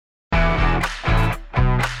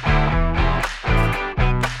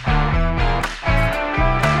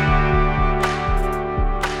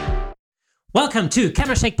Welcome to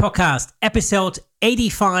Camera Shake Podcast, episode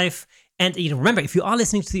 85. And remember, if you are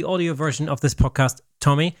listening to the audio version of this podcast,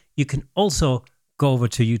 Tommy, you can also go over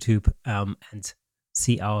to YouTube and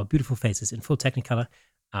see our beautiful faces in full Technicolor.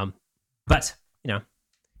 But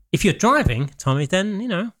if you're driving, Tommy, then,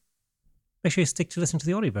 make sure you stick to listen to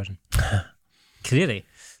the audio version. Clearly.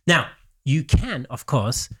 Now, you can, of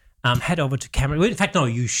course, head over to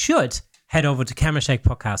you should head over to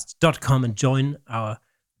camerashakepodcast.com and join our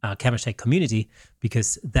Camera Shake community,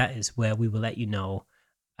 because that is where we will let you know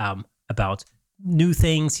about new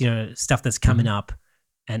things, stuff that's coming up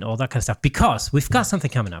and all that kind of stuff, because we've got something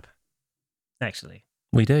coming up, actually.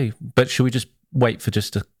 We do, but should we just wait for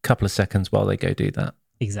just a couple of seconds while they go do that?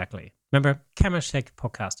 Exactly. Remember,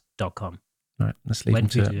 camerashakepodcast.com. All right, let's leave them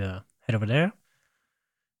to it. Head over there.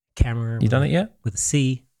 Camera. You done it yet? With a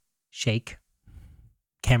C, shake,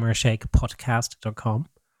 camerashakepodcast.com.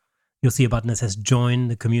 You'll see a button that says join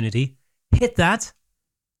the community. Hit that.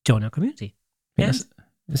 Join our community. Yes.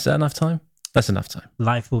 Is that enough time? That's enough time.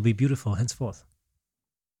 Life will be beautiful henceforth.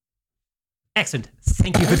 Excellent.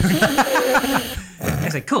 Thank you for doing that.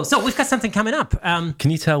 Excellent. Cool. So we've got something coming up. Can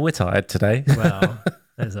you tell we're tired today? Well,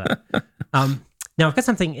 there's that. Now, I've got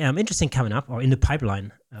something interesting coming up, or in the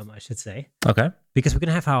pipeline, I should say. Okay. Because we're going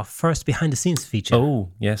to have our first behind-the-scenes feature.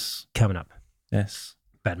 Oh, yes. Coming up. Yes.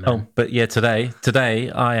 Batman. Oh, but yeah, today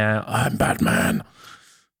I'm Batman. Is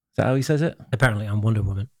that how he says it? Apparently, I'm Wonder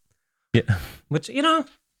Woman. Yeah. Which, I can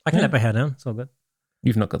let my hair down. It's all good.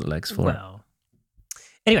 You've not got the legs for it.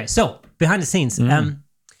 Anyway, so behind the scenes. Now,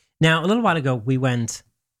 a little while ago, we went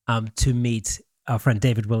to meet our friend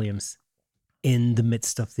David Williams in the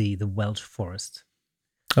midst of the Welsh forest.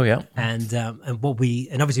 Oh yeah. And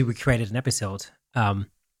obviously we created an episode out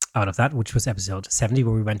of that, which was episode 70,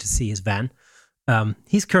 where we went to see his van.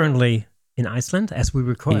 He's currently in Iceland as we're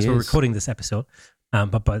recording this episode.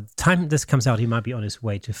 But by the time this comes out, he might be on his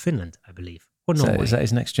way to Finland, I believe, or Norway. Is that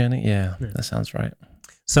his next journey? Yeah, that sounds right.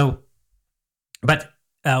 So, but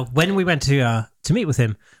when we went to meet with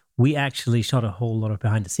him, we actually shot a whole lot of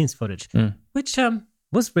behind the scenes footage, which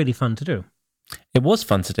was really fun to do. It was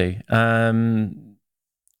fun to do.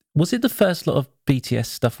 Was it the first lot of BTS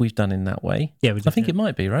stuff we've done in that way? Yeah, I think it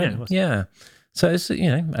might be, right? Yeah. So it's,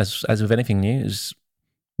 as with anything new, is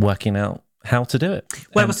working out how to do it.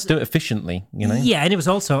 Well, do it efficiently, Yeah, and it was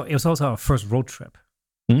also our first road trip.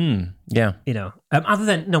 Yeah. Other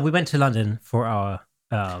than we went to London for our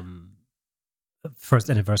first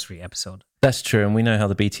anniversary episode. That's true, and we know how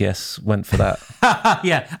the BTS went for that.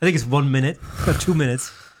 Yeah, I think it's 1 minute or 2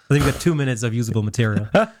 minutes. I think we got 2 minutes of usable material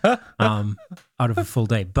out of a full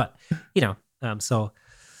day. But so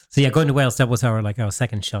yeah, going to Wales, that was our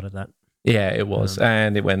second shot at that. Yeah, it was,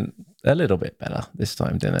 and it went a little bit better this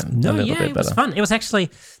time, didn't it? It was fun. It was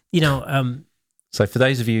actually, So for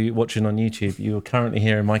those of you watching on YouTube, you are currently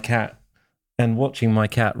hearing my cat and watching my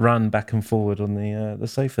cat run back and forward on the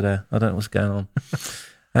sofa there. I don't know what's going on.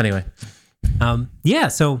 Anyway,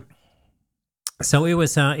 So it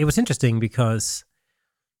was interesting because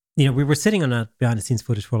we were sitting on that behind the scenes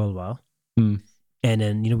footage for a little while, and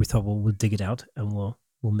then we thought, well, we'll dig it out and we'll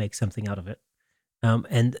make something out of it.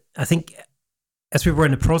 And I think as we were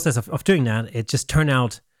in the process of doing that, it just turned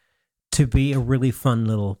out to be a really fun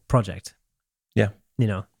little project. Yeah.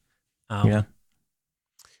 Yeah.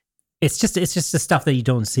 It's just the stuff that you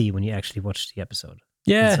don't see when you actually watch the episode.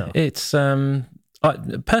 Yeah, so. It's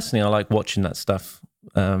personally I like watching that stuff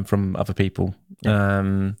from other people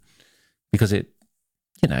because it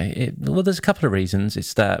there's a couple of reasons.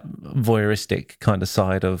 It's that voyeuristic kind of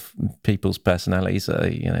side of people's personalities that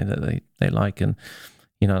they like, and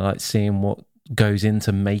I like seeing what goes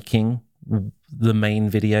into making the main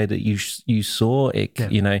video that you saw.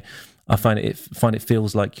 I find it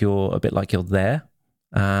feels like you're a bit like you're there.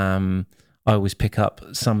 I always pick up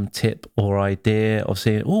some tip or idea of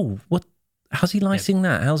saying, how's he licing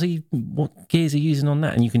that? What gears are he using on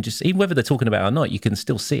that? And you can just, even whether they're talking about it or not, you can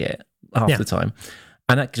still see it half the time.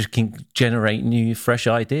 And that just can generate new, fresh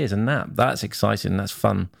ideas. And that's exciting. That's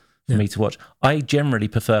fun for me to watch. I generally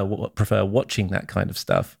prefer watching that kind of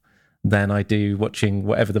stuff than I do watching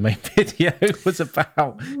whatever the main video was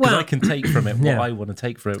about. Because I can take from it what I want to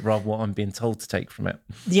take from it rather than what I'm being told to take from it.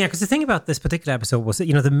 Yeah, because the thing about this particular episode was that,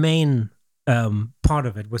 the main part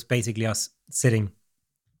of it was basically us sitting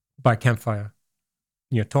by a campfire,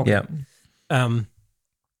 talking. Yeah.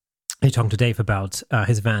 You're talking to Dave about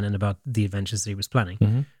his van and about the adventures that he was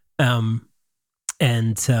planning. Mm-hmm.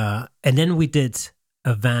 And then we did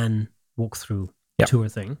a van walkthrough tour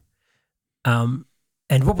thing. And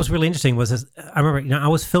what was really interesting was, I remember, I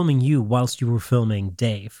was filming you whilst you were filming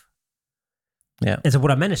Dave. Yeah. And so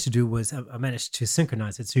what I managed to do was I managed to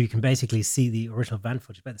synchronize it so you can basically see the original van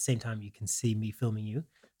footage, but at the same time you can see me filming you.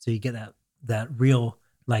 So you get that real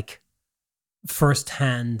like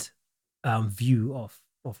first-hand view of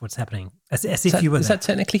what's happening, as if you were Is there. that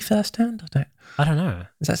technically first hand? I don't know.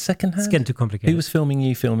 Is that second hand? It's getting too complicated. Who was filming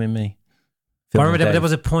you, filming me? I Filming remember there Dave?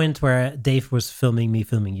 was a point where Dave was filming me,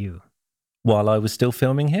 filming you. While I was still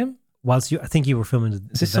filming him? Whilst I think you were filming the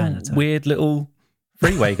Is this van some at the time. weird little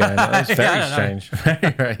freeway going on? That's I very don't know. strange.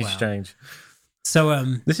 Very, very Wow. strange. So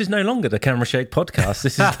This is no longer the Camera Shake podcast.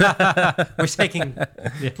 This is we're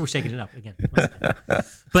shaking it up again.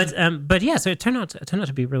 But yeah, so it turned out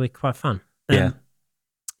to be really quite fun. Yeah.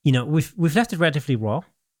 You know, we've left it relatively raw.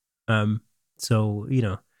 So, you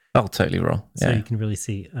know, oh, totally wrong. so Yeah. you can really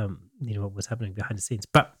see you know, what was happening behind the scenes.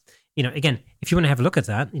 But, you know, again, if you want to have a look at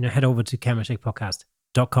that, you know, head over to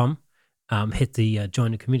camerashakepodcast.com, hit the join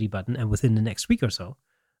the community button, and within the next week or so,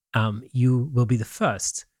 you will be the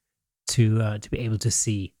first to be able to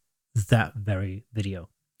see that very video.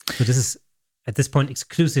 So this is at this point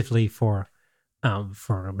exclusively for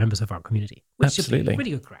members of our community, which should be Absolutely.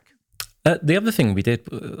 really good crack. The other thing we did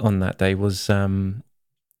on that day was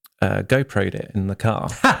GoPro'd it in the car.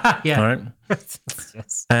 Yeah. All right.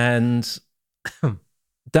 Yes. And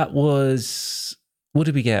that was, what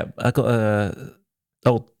did we get? I got a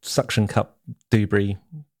old suction cup Dubry,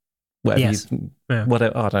 whatever Yes. Yeah.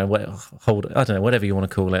 whatever, I don't know, whatever you want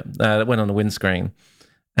to call it. That went on the windscreen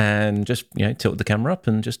and just, you know, tilted the camera up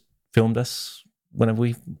and just filmed us whenever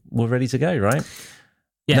we were ready to go, right?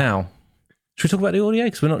 Yeah. Now, should we talk about the audio?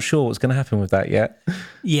 Because we're not sure what's going to happen with that yet.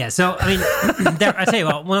 Yeah, so I mean, I tell you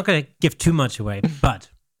what, we're not going to give too much away, but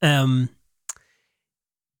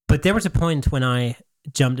there was a point when I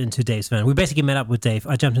jumped into Dave's van. We basically met up with Dave.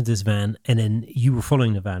 I jumped into this van, and then you were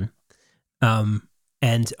following the van,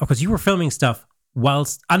 and of course you were filming stuff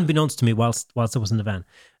whilst, unbeknownst to me, whilst I was in the van,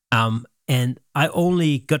 and I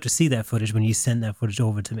only got to see that footage when you sent that footage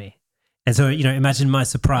over to me. And so, you know, imagine my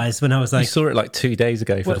surprise when I was like, You saw it like 2 days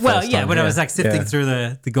ago for the well, first yeah, time. when I was like sifting Yeah. through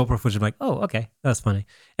the GoPro footage, I'm like, oh, okay, that's funny.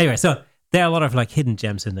 Anyway, so there are a lot of like hidden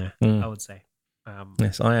gems in there, I would say.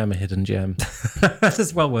 Yes, I am a hidden gem. This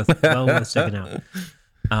is well worth checking out.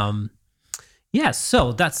 Yeah,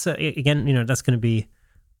 so that's again, you know, that's going to be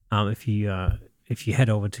if you head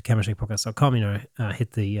over to camerashakepodcast.com, you know,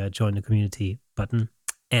 hit the join the community button,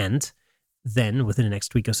 and then within the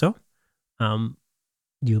next week or so,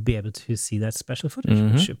 you'll be able to see that special footage,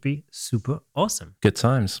 which should be super awesome. Good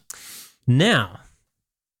times. Now,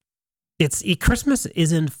 Christmas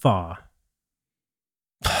isn't far.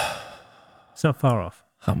 It's not far off.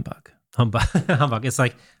 Humbug. Humbug. It's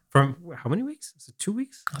like from how many weeks? Is it 2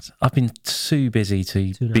 weeks? I've been too busy to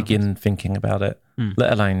 2.5 begin thinking about it,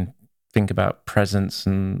 let alone think about presents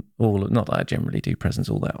and all. Not that I generally do presents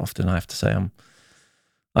all that often. I have to say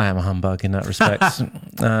I am a humbug in that respect.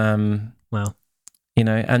 Well, You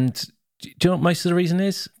know, and do you know what most of the reason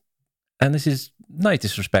is? And this is no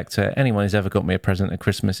disrespect to anyone who's ever got me a present at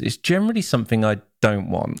Christmas. It's generally something I don't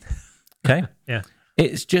want. Okay? yeah.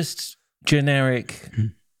 It's just generic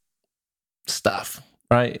stuff,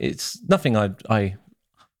 right? It's nothing I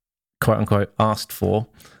quote unquote asked for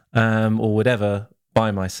or would ever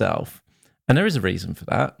buy myself. And there is a reason for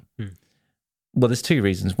that. Well, there's two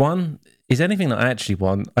reasons. One is anything that I actually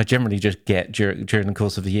want, I generally just get during the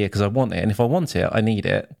course of the year because I want it. And if I want it, I need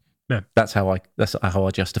it. Yeah. That's how I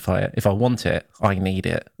justify it. If I want it, I need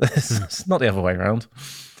it. It's not the other way around.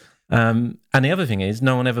 And the other thing is,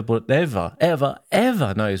 no one ever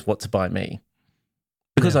knows what to buy me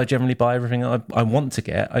because I generally buy everything I want to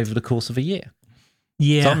get over the course of a year.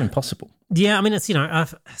 Yeah. So I'm impossible. Yeah, I mean, it's, you know,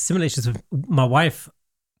 I've simulations of my wife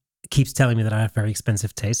keeps telling me that I have very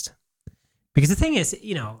expensive taste. Because the thing is,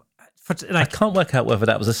 you know, I can't work out whether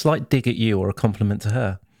that was a slight dig at you or a compliment to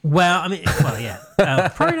her. Well, I mean, yeah,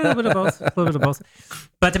 probably a little bit of both.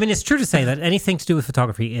 But I mean, it's true to say that anything to do with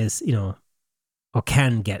photography is, you know, or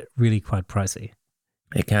can get really quite pricey.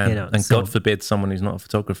 It can, You know, and so- God forbid someone who's not a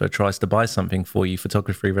photographer tries to buy something for you,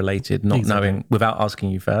 photography related, not Exactly. knowing, without asking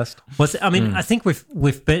you first. I mean, I think we've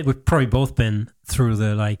probably both been through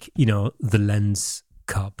the, like, you know, the lens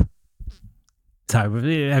cup type.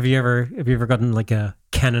 Have you ever gotten like a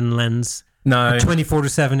Canon lens, No,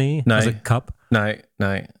 24-70 No. as a cup? no.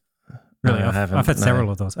 Really, No, I haven't. I've had no.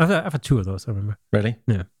 several of those. I've had two of those. I remember. Really?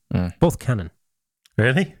 Yeah, both Canon.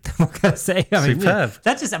 Really? What can I say? I mean, Superb.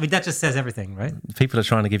 that just says everything, right? People are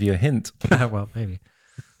trying to give you a hint. Well, maybe,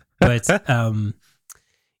 but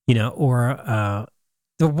you know, or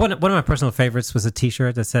one of my personal favorites was a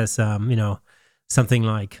T-shirt that says, you know, something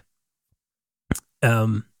like,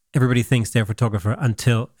 everybody thinks they're a photographer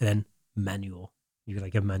until then manual. You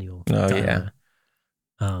like a manual. Oh, dial. yeah.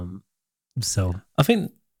 So I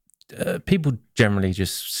think people generally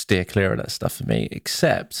just steer clear of that stuff for me,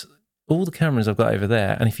 except all the cameras I've got over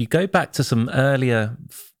there. And if you go back to some earlier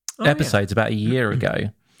episodes about a year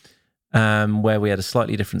ago, where we had a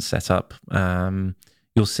slightly different setup,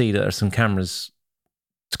 you'll see that there are some cameras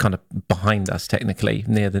kind of behind us, technically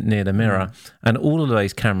near the mirror, and all of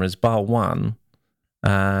those cameras, bar one,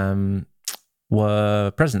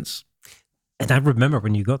 were presents. And I remember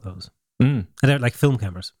when you got those. And they're like film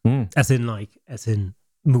cameras, as in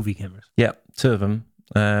movie cameras. Yeah, two of them.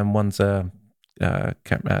 One's a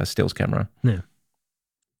stills camera. Yeah.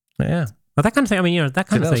 Yeah. Well, that kind of thing. I mean, that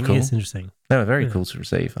kind of thing cool. is interesting. They were very cool to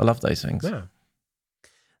receive. I love those things. Yeah.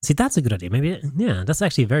 See, that's a good idea. Maybe, that's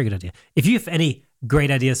actually a very good idea. If you have any great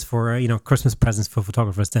ideas for, Christmas presents for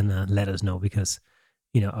photographers, then let us know, because,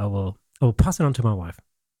 I will pass it on to my wife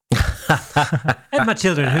and my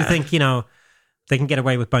children, who think, they can get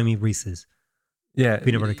away with buying me Reese's. Yeah.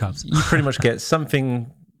 Peanut butter cups. You pretty much get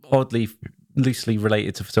something oddly, loosely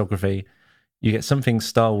related to photography. You get something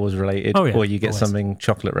Star Wars related, or you get something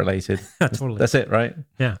chocolate related. Totally. That's it, right?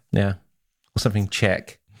 Yeah. Yeah. Or something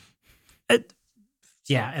Czech.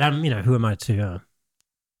 Yeah, and I'm, who am I to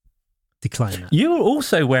decline that? You were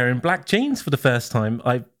also wearing black jeans for the first time.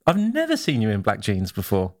 I've never seen you in black jeans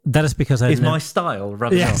before. That is because it's my style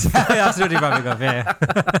rubbing off. Absolutely rubbing off. Yeah,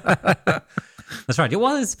 that's right.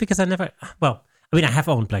 Well, it's because I never. Well, I mean, I have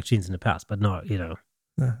owned black jeans in the past, but not.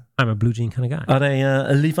 I'm a blue jean kind of guy. Are they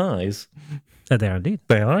Levi's? They are indeed.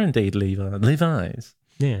 They are indeed Levi's.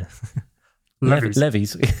 Yeah,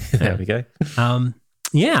 Levi's. There we go.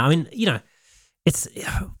 Yeah, I mean, it's.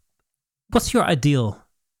 What's your ideal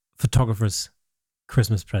photographer's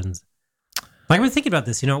Christmas presents? Like, I've been thinking about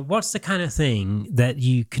this, what's the kind of thing that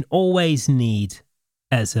you can always need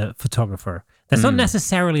as a photographer? That's not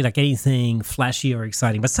necessarily like anything flashy or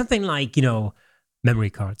exciting, but something like, memory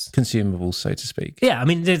cards. Consumables, so to speak. Yeah, I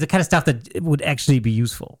mean, there's the kind of stuff that would actually be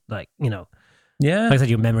useful. Like, Yeah. Like I said,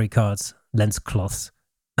 your memory cards, lens cloths.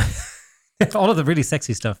 All of the really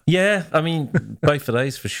sexy stuff. Yeah, I mean, both of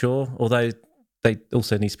those for sure, although they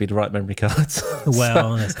also need to be the right memory cards.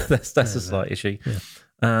 Well, so that's a slight issue.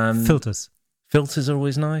 Yeah. Filters are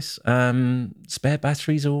always nice. Spare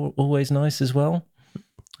batteries are always nice as well.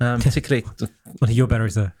 Particularly, your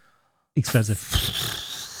batteries are expensive.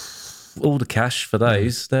 All the cash for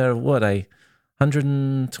those. They're what,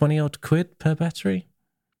 120 odd quid per battery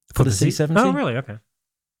for the C70. Oh, really? Okay.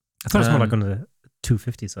 I thought it was more like on the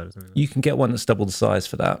 250 side or something. You can get one that's double the size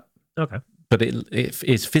for that. Okay. But it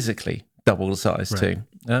is physically double the size too,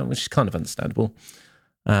 which is kind of understandable.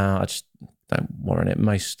 I just don't warrant it.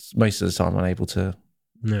 Most of the time I'm able to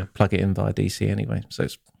plug it in via DC anyway, so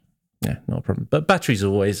it's not a problem. But batteries are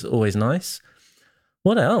always nice.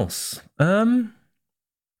 What else?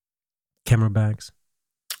 Camera bags.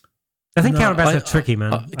 I think camera bags are tricky,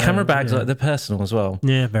 man. Camera bags, they're personal as well.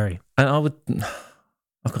 Yeah, very. And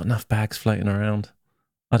I've got enough bags floating around.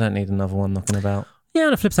 I don't need another one knocking about. Yeah,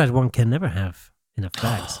 on the flip side, one can never have enough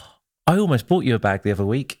bags. I almost bought you a bag the other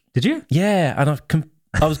week. Did you? Yeah, and I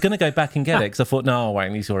was going to go back and get it because I thought, no,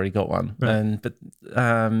 wait, he's already got one. Right. But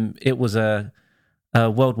it was a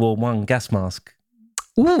World War I gas mask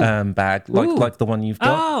bag, like the one you've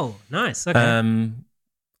got. Oh, nice. Okay.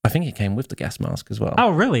 I think it came with the gas mask as well. Oh,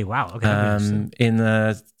 really? Wow. Okay.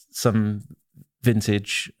 In some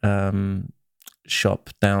vintage shop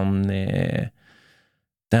down near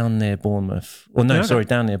Bournemouth. Well, no, sorry,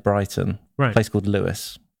 down near Brighton. Right. A place called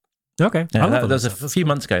Lewis. Okay. Yeah, that was a few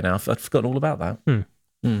months ago now. I'd forgotten all about that. Oh,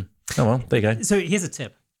 well, there you go. So here's a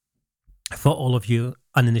tip for all of you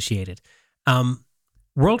uninitiated.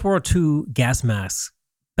 World War II gas mask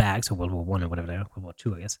bags, or World War I or whatever they are, World War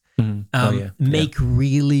II, I guess, make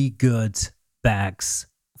really good bags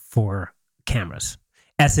for cameras.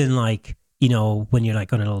 As in, like, when you're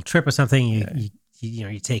like on a little trip or something,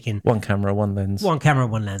 you're taking one camera, one lens.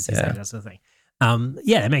 Exactly, that sort of thing.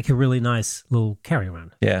 They make a really nice little carry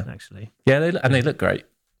around. Yeah, actually. Yeah, they look great.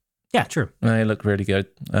 Yeah, true. They look really good.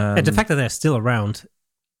 And the fact that they're still around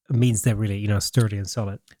means they're really, sturdy and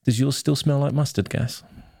solid. Does yours still smell like mustard gas?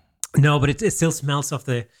 No, but it still smells of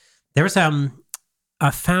the. There was I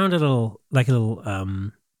found a little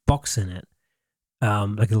box in it, like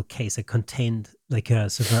a little case that contained like a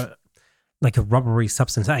sort of like a rubbery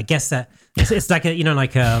substance. I guess that it's like a I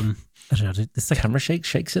don't know. It's like camera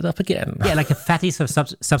shakes it up again. Yeah, like a fatty sort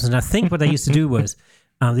of substance. I think what they used to do was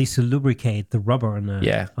they used to lubricate the rubber on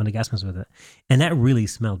the gas mask with it, and that really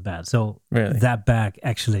smelled bad. So that bag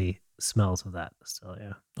actually smells of that. So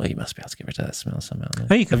yeah. Well, you must be able to get rid of that smell somehow.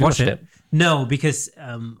 Oh, you can wash it. No, because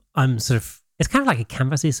I'm sort of It's kind of like a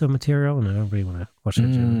canvasy sort of material, and I don't really want to wash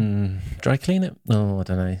it. Dry clean it? Oh, I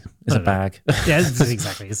don't know. It's a bag. Yeah,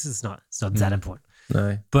 exactly. It's not that important.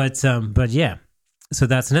 No. But yeah. So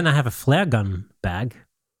and then I have a flare gun bag,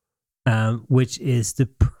 which is the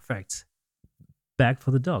perfect bag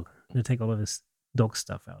for the dog. I'm gonna take all of his dog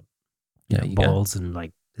stuff out. Yeah, you go. Balls and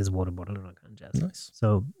like his water bottle and all that kind of jazz. Nice.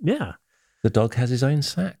 So yeah. The dog has his own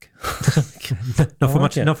sack. Not for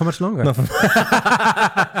much longer.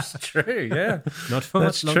 That's true, yeah. Not for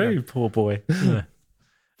much longer. That's true, poor boy. Yeah.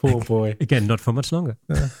 Poor boy. Again, not for much longer.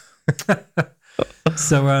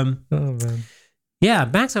 So Oh man. yeah,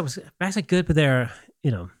 bags are good, but they're,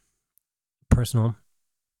 personal.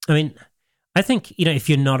 I mean, I think, if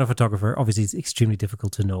you're not a photographer, obviously it's extremely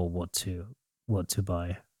difficult to know what to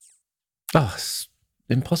buy. Oh, it's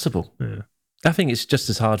impossible. Yeah. I think it's just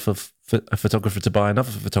as hard for a photographer to buy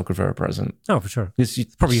another photographer a present. Oh, for sure. It's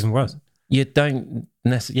probably even worse. You don't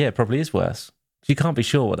necessarily, yeah, it probably is worse. You can't be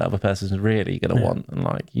sure what the other person's really going to want, and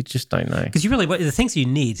you just don't know. Because the things you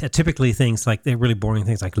need are typically things like, they're really boring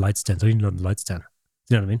things like light stands. I don't need a light stand.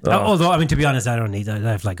 You know what I mean? Oh. Although, I mean, to be honest, I don't need. I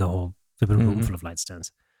have like a whole room full of light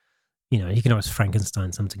stands. You can always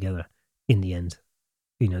Frankenstein some together in the end.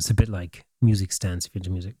 It's a bit like music stands if you're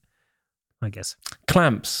into music, I guess.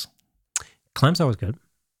 Clamps are always good.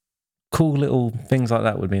 Cool little things like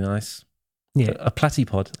that would be nice. Yeah. A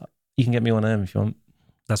platypod. You can get me one of them if you want.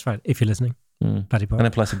 That's right. If you're listening. Platypod. And a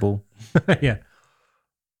platypod. Yeah.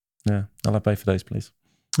 Yeah. I'll have both of those, please.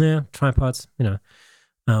 Yeah. Tripods, yeah.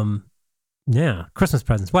 Christmas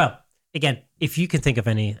presents. Well, again, if you can think of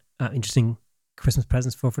any interesting Christmas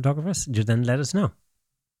presents for photographers, then let us know.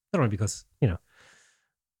 Not only because, it'll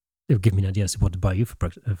give me an idea as to what to buy you for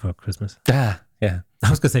Christmas. Yeah. I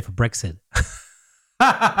was going to say for Brexit.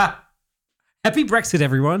 Happy Brexit,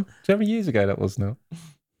 everyone. Do you know how many years ago that was now?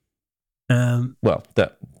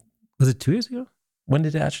 Was it 2 years ago? When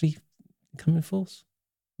did it actually come in force?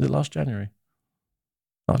 Was it last January?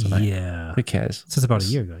 I don't know. Yeah. Who cares? So it's about a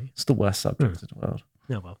year ago. It's the worst subject in the world.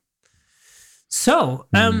 Oh, well. So,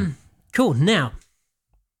 cool. Now,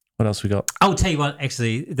 what else we got? I'll tell you what,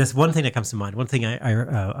 actually, there's one thing that comes to mind. One thing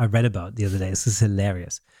I read about the other day. This is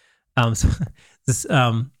hilarious. So this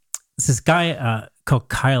guy called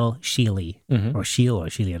Kyle Sheely, or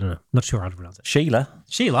Sheely, I don't know. Not sure how to pronounce it. Sheila.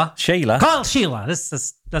 Kyle Sheila.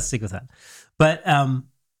 Let's stick with that. But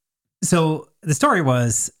so the story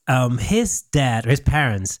was his dad or his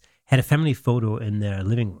parents had a family photo in their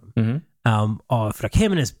living room of like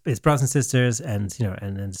him and his brothers and sisters, and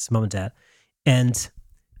and his mom and dad. And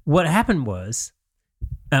what happened was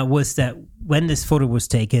that when this photo was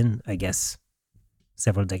taken, I guess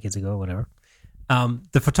several decades ago, whatever,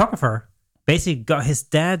 the photographer basically got his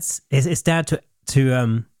dad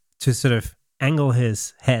to sort of angle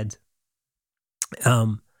his head,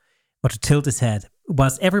 or to tilt his head,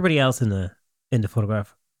 whilst everybody else in the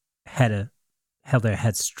photograph held their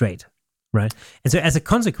head straight, right? And so as a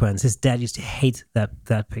consequence, his dad used to hate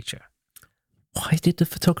that picture. Why did the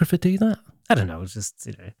photographer do that? I don't know. It was just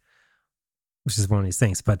which is one of these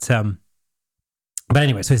things. But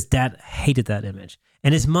anyway, so his dad hated that image,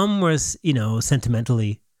 and his mom was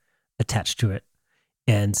sentimentally attached to it,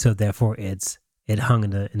 and so therefore it hung in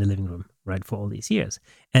the living room, right, for all these years.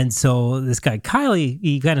 And so this guy Kylie,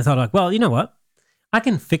 he kind of thought like, well, you know what, I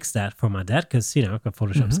can fix that for my dad because I've got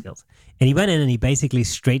Photoshop skills. And he went in and he basically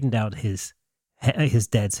straightened out his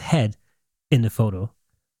dad's head in the photo,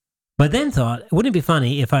 but then thought, wouldn't it be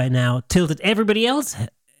funny if I now tilted everybody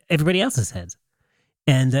else's heads?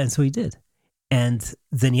 And so he did, and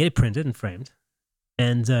then he had it printed and framed,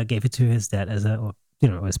 and gave it to his dad his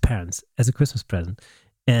parents as a Christmas present.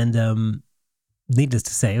 And needless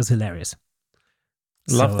to say, it was hilarious.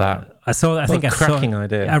 Love that. I think a cracking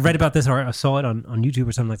idea. I read about this, or I saw it on YouTube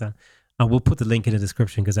or something like that. We'll put the link in the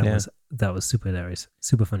description because that was super hilarious,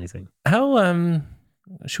 super funny thing. How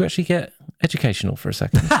should we actually get educational for a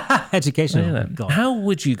second? Educational. God. How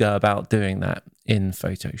would you go about doing that in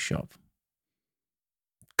Photoshop?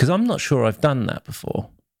 Because I'm not sure I've done that before,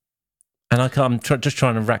 and I'm just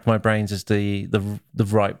trying to rack my brains as the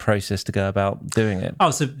right process to go about doing it. Oh,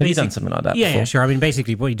 so have you done something like that? Yeah, before? yeah, sure. I mean,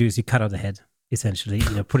 basically, what you do is you cut out the head, essentially.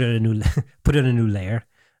 Put it in a new layer,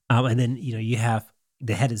 and then you have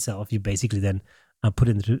the head itself. You basically then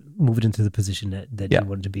move it into the position that you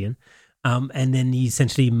want it to be in. And then you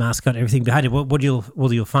essentially mask out everything behind it. What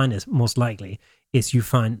you'll find is most likely is you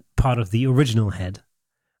find part of the original head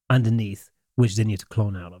underneath, which then you have to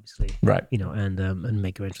clone out, obviously, right? And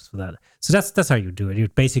make arrangements for that. So that's how you do it. You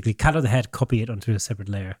basically cut out the head, copy it onto a separate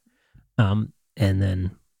layer, and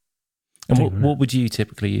then. And what would you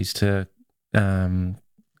typically use to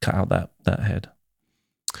cut out that head?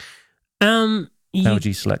 How You, would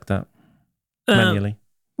you select that uh, manually?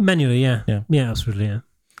 manually, yeah. Yeah. Yeah, absolutely, yeah.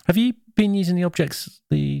 Have you been using the object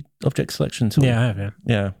selection tool? Yeah, I have, yeah.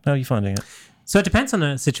 Yeah. How are you finding it? So it depends on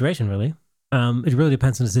the situation, really. It really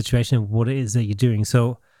depends on the situation and what it is that you're doing.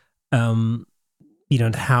 So, and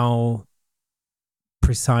how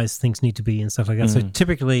precise things need to be and stuff like that. So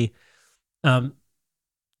typically, you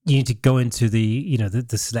need to go into the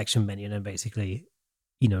the selection menu and then basically,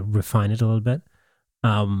 refine it a little bit.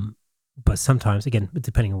 But sometimes, again,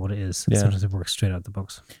 depending on what it is, sometimes it works straight out the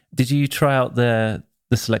box. Did you try out the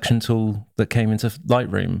selection tool that came into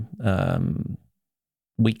Lightroom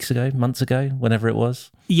weeks ago, months ago, whenever it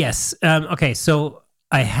was? Yes. Okay. So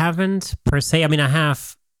I haven't per se. I mean, I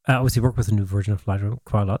have obviously worked with a new version of Lightroom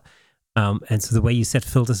quite a lot. And so the way you set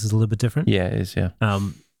filters is a little bit different. Yeah, it is. Yeah.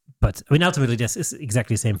 But I mean, ultimately, this is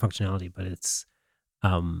exactly the same functionality, but it's,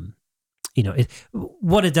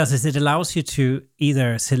 what it does is it allows you to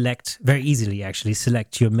either very easily actually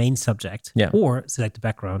select your main subject, or select the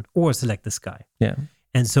background, or select the sky. Yeah.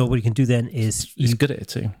 And so what you can do then is it's good at it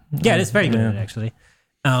too. Yeah, it's very good at it actually.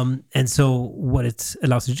 And so what it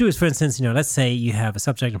allows you to do is, for instance, let's say you have a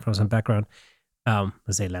subject in front of some background,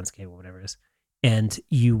 let's say landscape or whatever it is, and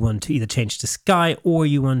you want to either change the sky or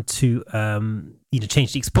you want to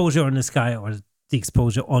change the exposure on the sky or the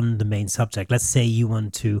exposure on the main subject. Let's say you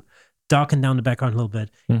want to darken down the background a little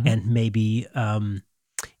bit and maybe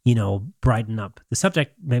brighten up the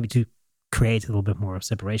subject, maybe to create a little bit more of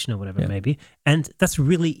separation or whatever it may be. And that's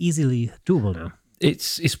really easily doable now.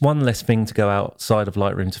 It's one less thing to go outside of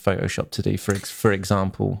Lightroom to Photoshop to do, for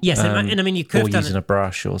example. Yes, and I mean, you could have done using a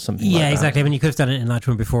brush or something. Yeah, like that. exactly. I mean, you could have done it in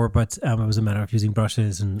Lightroom before, but it was a matter of using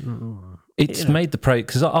brushes and. It's made the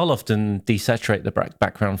because I'll often desaturate the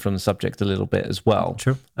background from the subject a little bit as well.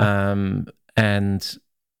 True. And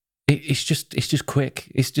it's just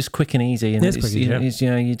quick. It's just quick and easy, and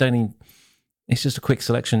you don't need. It's just a quick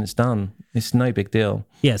selection. It's done. It's no big deal.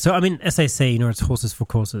 Yeah. So, I mean, as I say, it's horses for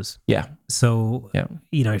courses. Yeah. So,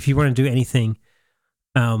 if you want to do anything,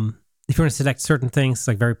 if you want to select certain things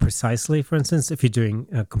like very precisely, for instance, if you're doing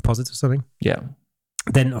composites or something,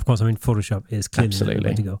 then of course, I mean, Photoshop is clearly the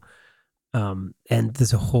way to go. And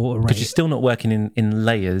there's a whole array. But you're still not working in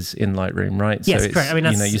layers in Lightroom, right? Yes, so correct. I mean,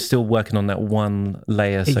 you're still working on that one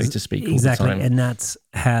layer, so to speak. Exactly, all the time. and that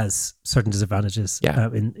has certain disadvantages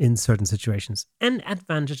in certain situations, and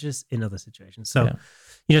advantages in other situations. So,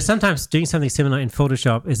 sometimes doing something similar in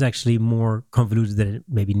Photoshop is actually more convoluted than it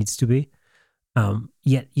maybe needs to be.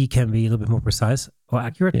 Yet you can be a little bit more precise or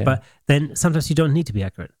accurate, but then sometimes you don't need to be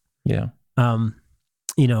accurate. Yeah. So.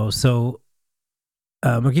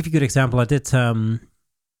 I'll give you a good example. I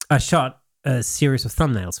shot a series of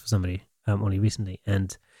thumbnails for somebody only recently,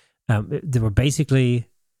 and they were basically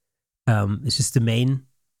it's just the main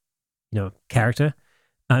character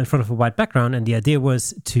in front of a white background, and the idea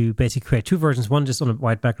was to basically create two versions, one just on a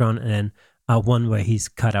white background and then one where he's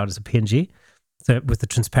cut out as a PNG, so with the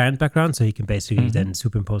transparent background, so he can basically then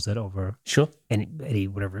superimpose that over any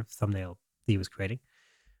whatever thumbnail he was creating.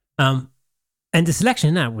 And the selection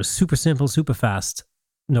in that was super simple, super fast.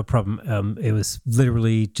 No problem. It was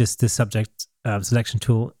literally just the subject selection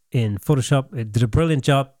tool in Photoshop. It did a brilliant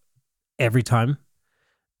job every time.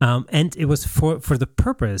 And it was for the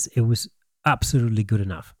purpose, it was absolutely good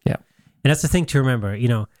enough. Yeah. And that's the thing to remember,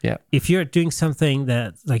 if you're doing something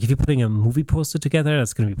that, like if you're putting a movie poster together,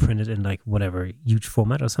 that's going to be printed in like whatever huge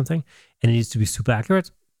format or something, and it needs to be super accurate,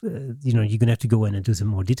 you're going to have to go in and do some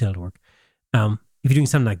more detailed work. If you're doing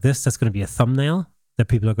something like this, that's going to be a thumbnail that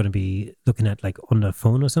people are going to be looking at like on their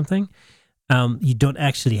phone or something. You don't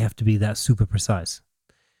actually have to be that super precise.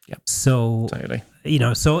 Yeah. So, totally.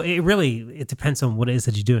 So it depends on what it is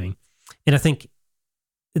that you're doing. And I think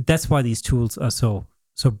that's why these tools are so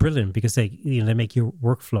brilliant, because they make your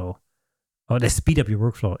workflow, or they speed up your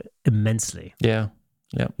workflow immensely. Yeah.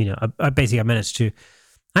 Yeah. I managed to,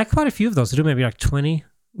 I had quite a few of those. I do maybe like 20,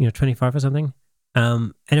 25 or something.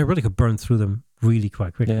 And I really could burn through them really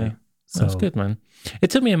quite quickly. Yeah. So, that's good, man. It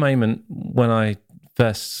took me a moment when they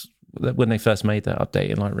first made that update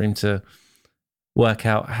in Lightroom to work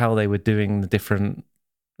out how they were doing the different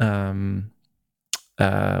what's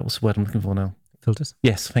the word I'm looking for now? Filters?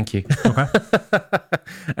 Yes, thank you. Okay.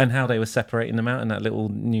 And how they were separating them out in that little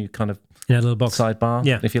new kind of little box sidebar,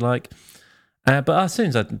 if you like. But as soon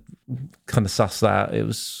as I kind of sussed that, it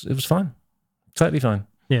was fine. Totally fine.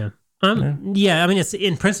 Yeah. I mean, it's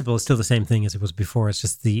in principle, it's still the same thing as it was before. It's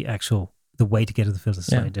just the way to get to the filter is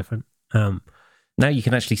slightly different. Now you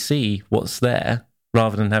can actually see what's there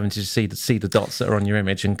rather than having to see the dots that are on your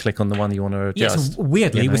image and click on the one you want to adjust. Yeah, so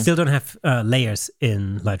weirdly, we still don't have layers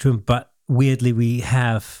in Lightroom, but weirdly, we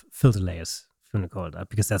have filter layers you want to call it that,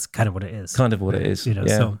 because that's kind of what it is. Kind of what it is. You know,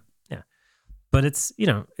 yeah. so yeah. But it's, you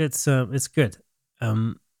know, it's good.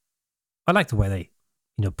 I like the way they,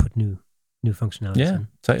 you know, put new functionality. Yeah, in.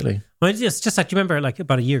 totally. Well, it's just like, you remember, like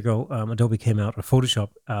about a year ago, Adobe came out, or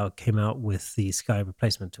Photoshop came out with the sky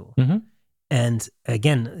replacement tool. Mm-hmm. And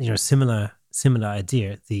again, you know, similar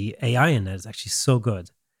idea. The AI in that is actually so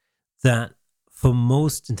good that for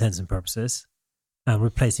most intents and purposes,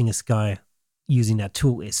 replacing a sky using that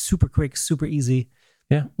tool is super quick, super easy.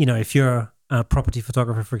 Yeah. You know, if you're a property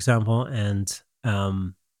photographer, for example, and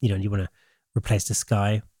you know, you want to replace the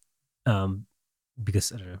sky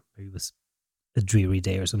because, I don't know, maybe it was a dreary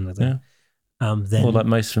day or something like that. Yeah. Then, or like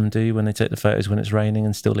most of them do when they take the photos when it's raining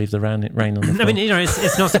and still leave the rain on the floor. I mean, you know,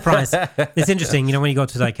 it's no surprise. It's interesting, you know, when you go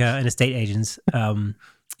to like an estate agent,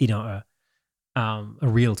 you know, a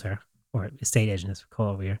realtor or estate agent, as we call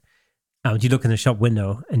it over here. You look in the shop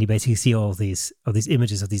window and you basically see all of these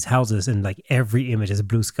images of these houses, and like every image has a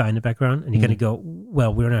blue sky in the background, and you're going to go,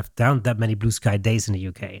 well, we don't have that many blue sky days in the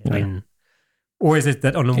UK. I mean, or is it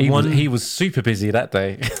that on he was super busy that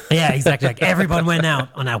day? Yeah, exactly. Like everyone went out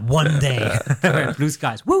on that one day, blue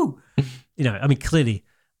skies. Woo! You know, I mean, clearly,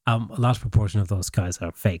 a large proportion of those skies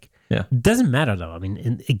are fake. Yeah, doesn't matter though. I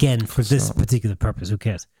mean, again, for this particular purpose, who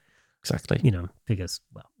cares? Exactly. You know, because,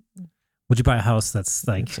 well, would you buy a house that's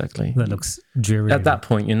like that looks dreary? At that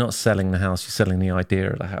point, you're not selling the house; you're selling the idea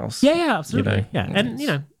of the house. Yeah, absolutely. You know? Yeah, and you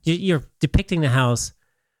know, you're depicting the house.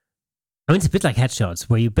 I mean, it's a bit like headshots,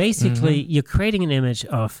 where you basically you're creating an image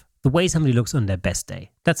of the way somebody looks on their best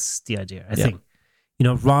day. That's the idea, I think. You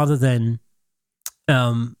know, rather than,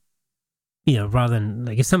 like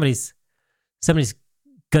if somebody's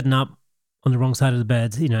gotten up on the wrong side of the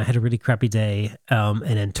bed, you know, had a really crappy day, and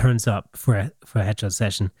then turns up for a headshot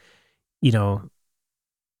session. You know,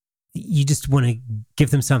 you just want to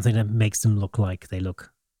give them something that makes them look like they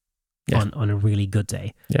look on a really good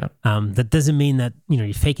day. Yeah. That doesn't mean that, you know,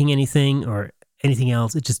 you're faking anything or anything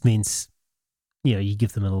else. It just means, you know, you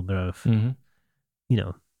give them a little bit of, you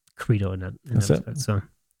know, credo in that respect. So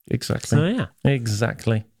exactly. So yeah.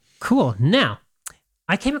 Exactly. Cool. Now,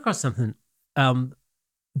 I came across something that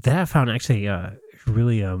I found actually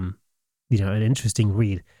really, you know, an interesting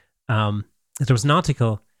read. There was an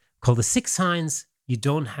article called "The 6 Signs You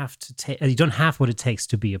Don't Have What It Takes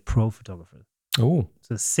to Be a Pro Photographer." Oh,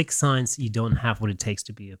 so 6 signs you don't have what it takes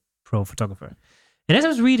to be a pro photographer. And as I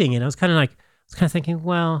was reading it, I was kind of thinking,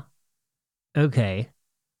 well, okay,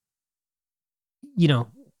 you know,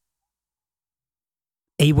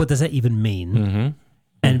 A, what does that even mean?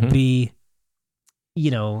 And B,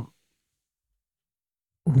 you know,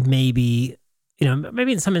 maybe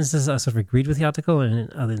in some instances I sort of agreed with the article, and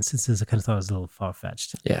in other instances I kind of thought it was a little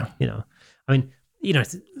far-fetched. Yeah. You know, I mean, you know,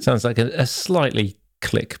 sounds like a slightly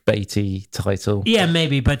clickbaity title. Yeah,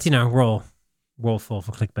 maybe, but you know, we're all fall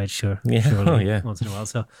for clickbait, sure. Yeah, surely, once in a while.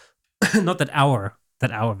 So, not that our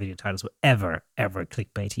video titles were ever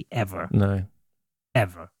clickbaity, ever. No,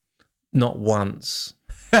 ever. Not once.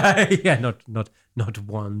 Yeah, not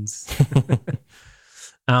once.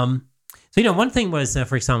 So you know, one thing was,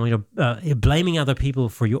 for example, you know, blaming other people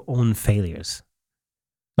for your own failures.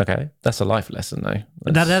 Okay, that's a life lesson, though.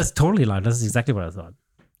 That's totally life. That's exactly what I thought.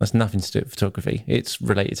 That's nothing to do with photography. It's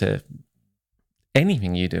related to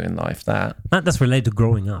anything you do in life. That's related to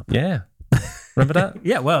growing up. Yeah. Remember that?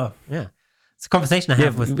 Yeah, well, yeah. It's a conversation I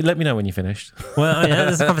have with... Let me know when you finished. Well, yeah,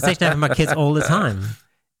 it's a conversation I have with my kids all the time.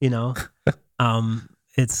 You know?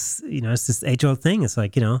 It's, you know, it's this age-old thing. It's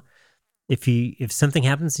like, you know, if something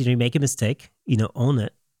happens, you know, you make a mistake, you know, own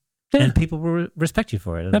it. Yeah. And people will respect you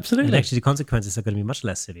for it. Absolutely. And actually the consequences are going to be much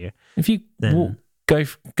less severe. If you go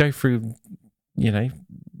through, you know,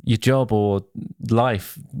 your job or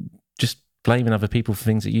life just blaming other people for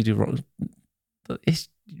things that you do wrong, it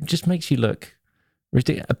just makes you look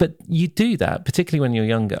ridiculous. But you do that, particularly when you're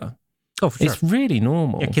younger. Oh, for sure. It's really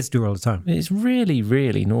normal. Yeah, kids do it all the time. It's really,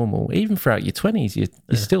 really normal. Even throughout your 20s,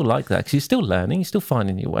 you're still like that because you're still learning, you're still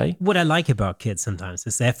finding your way. What I like about kids sometimes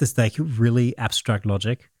is they have this like really abstract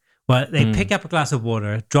logic. Well, they pick up a glass of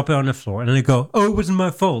water, drop it on the floor, and then they go, "Oh, it wasn't my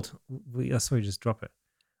fault." I saw you just drop it.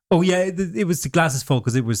 Oh yeah, it was the glass's fault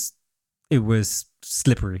because it was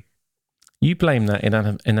slippery. You blame that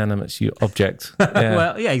inanimate object. Yeah.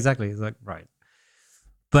 Well, yeah, exactly. It's like, right.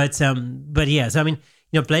 But yeah, so I mean,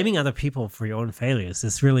 you know, blaming other people for your own failures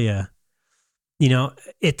is really you know,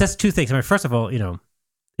 it does two things. I mean, first of all, you know,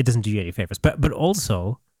 it doesn't do you any favors, but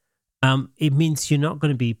also, it means you're not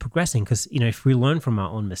going to be progressing because, you know, if we learn from our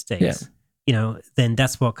own mistakes, you know, then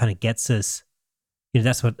that's what kind of gets us, you know,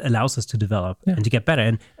 that's what allows us to develop and to get better.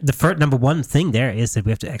 And the first number one thing there is that we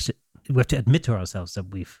have to admit to ourselves that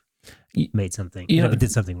we've made something, you know,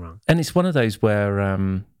 did something wrong. And it's one of those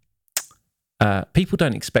where people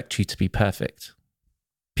don't expect you to be perfect.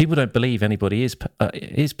 People don't believe anybody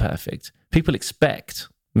is perfect. People expect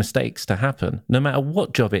mistakes to happen, no matter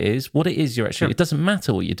what job it is, what it is you're actually. It doesn't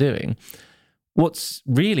matter what you're doing. What's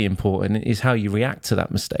really important is how you react to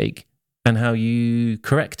that mistake and how you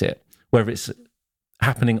correct it. Whether it's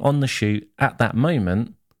happening on the shoot at that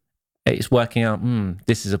moment, it's working out.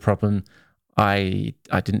 This is a problem. I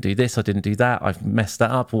didn't do this. I didn't do that. I've messed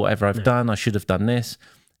that up. Or whatever I've done, I should have done this.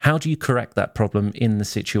 How do you correct that problem in the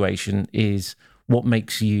situation is what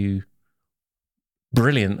makes you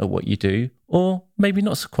brilliant at what you do, or maybe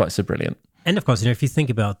not quite so brilliant. And of course, if you think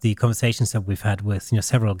about the conversations that we've had with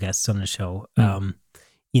several guests on the show,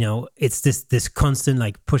 it's this constant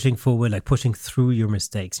like pushing forward, like pushing through your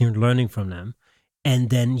mistakes, you're learning from them, and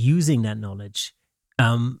then using that knowledge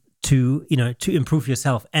to improve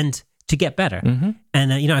yourself and to get better. Mm-hmm.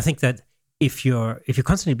 And I think that if you're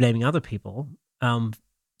constantly blaming other people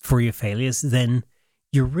for your failures, then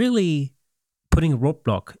you're really putting a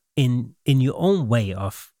roadblock in your own way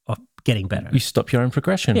of getting better. You stop your own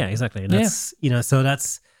progression. Yeah, exactly. And that's so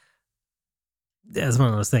that's one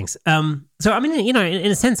of those things. So I mean,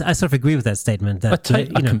 in a sense, I sort of agree with that statement. That I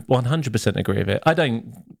can 100% agree with it. I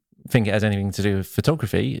don't think it has anything to do with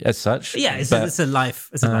photography as such. Yeah, it's a life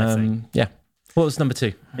thing. Yeah. What was number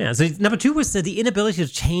 2? Yeah. So number 2 was the inability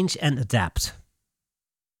to change and adapt.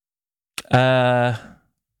 Okay.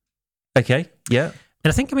 Yeah.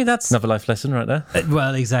 And I think, that's another life lesson right there.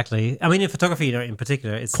 Well, exactly. I mean, in photography, in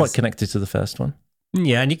particular, it's quite connected to the first one.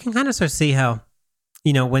 Yeah, and you can kind of sort of see how,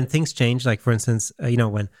 when things change. Like, for instance,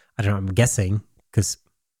 when I don't know, I'm guessing because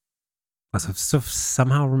I sort of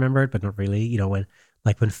somehow remember it, but not really. When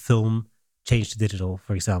film changed to digital,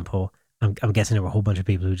 for example, I'm guessing there were a whole bunch of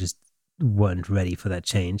people who just weren't ready for that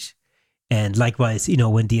change. And likewise,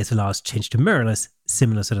 when DSLRs changed to mirrorless,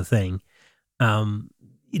 similar sort of thing.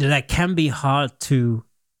 That can be hard to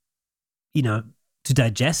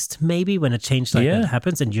digest maybe when a change like that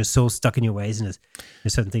happens and you're so stuck in your ways and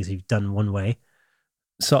there's certain things you've done one way.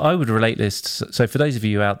 So I would relate this. So for those of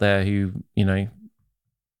you out there who,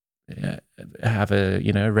 have a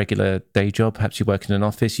regular day job, perhaps you work in an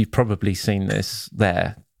office, you've probably seen this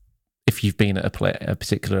there. If you've been at a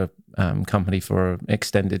particular company for an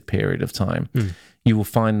extended period of time, you will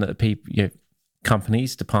find that people,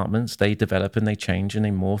 companies, departments, they develop and they change and they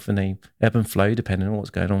morph and they ebb and flow depending on what's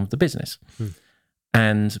going on with the business.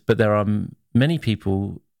 But there are many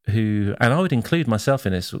people who, and I would include myself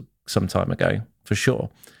in this some time ago for sure,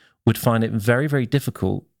 would find it very, very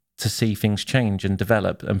difficult to see things change and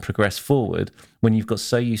develop and progress forward when you've got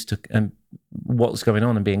so used to what's going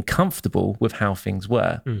on and being comfortable with how things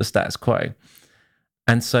were, the status quo.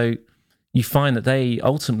 And so you find that they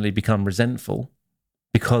ultimately become resentful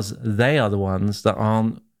because they are the ones that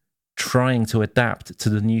aren't trying to adapt to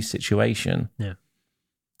the new situation. Yeah.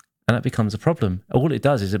 And that becomes a problem. All it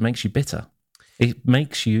does is it makes you bitter. It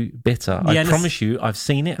makes you bitter. I promise you, I've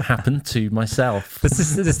seen it happen to myself. But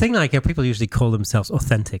this thing, like people usually call themselves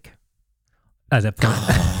authentic at that point.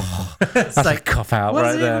 That's like a cop out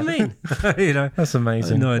right there. What does it even mean? That's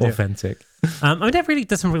amazing. No idea. Authentic. They've really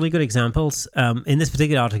done some really good examples. In this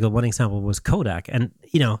particular article, one example was Kodak. And,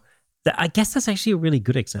 I guess that's actually a really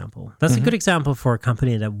good example. That's a good example for a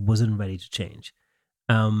company that wasn't ready to change.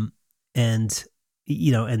 And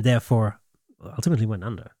therefore ultimately went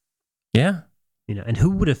under. Yeah. And who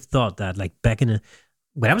would have thought that, like back when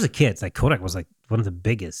I was a kid, like Kodak was like one of the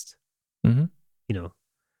biggest,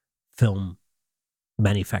 film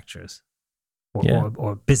manufacturers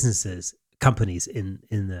or businesses, companies in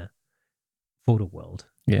the photo world.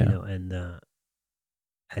 Yeah. And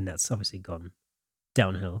that's obviously gone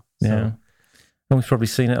downhill. Yeah. So. And we've probably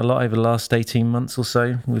seen it a lot over the last 18 months or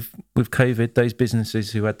so with COVID, those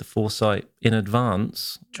businesses who had the foresight in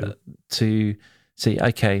advance to see,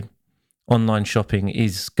 okay, online shopping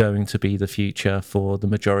is going to be the future for the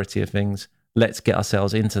majority of things. Let's get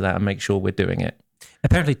ourselves into that and make sure we're doing it.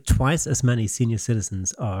 Apparently twice as many senior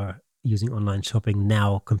citizens are using online shopping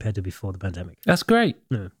now compared to before the pandemic. That's great.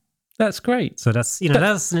 Yeah. That's great. So that's,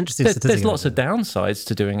 that's an interesting statistic. There's lots of downsides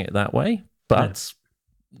to doing it that way, but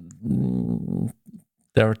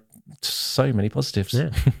there are so many positives.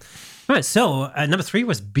 Yeah. All right. So number 3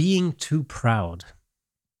 was being too proud.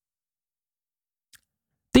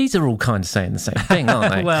 These are all kind of saying the same thing,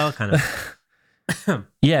 aren't they? Well, kind of.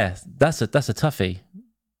 Yeah, that's a toughie.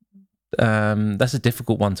 That's a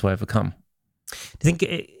difficult one to overcome. Do you think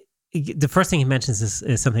the first thing he mentions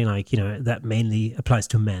is something like, that mainly applies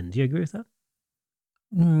to men? Do you agree with that?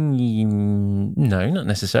 No, not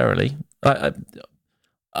necessarily.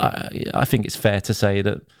 I think it's fair to say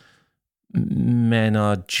that men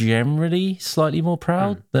are generally slightly more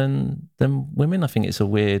proud than women. I think it's a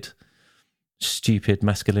weird, stupid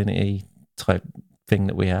masculinity type thing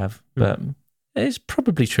that we have, but it's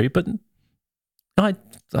probably true. But I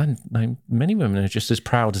know many women are just as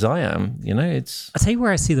proud as I am. You know, it's. I'll tell you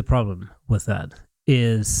where I see the problem with that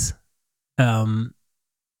is, and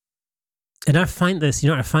I find this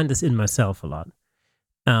in myself a lot.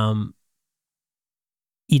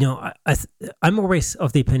 You know, I'm always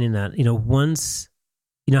of the opinion that, you know, once,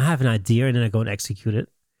 you know, I have an idea and then I go and execute it.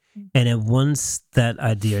 And then once that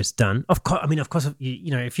idea is done, of course, you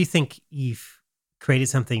know, if you think you've created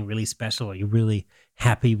something really special or you're really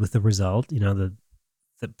happy with the result, you know,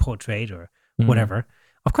 the portrait or whatever,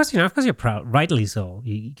 of course you're proud, rightly so.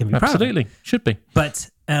 You can be proud. Absolutely, should be. But,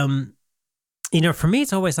 you know, for me,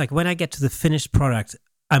 it's always like when I get to the finished product,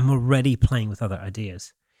 I'm already playing with other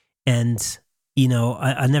ideas. And, you know,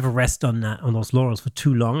 I never rest on those laurels for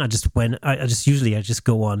too long. I just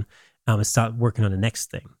go on and start working on the next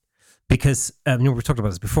thing, because you know, we talked about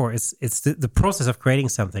this before. It's the process of creating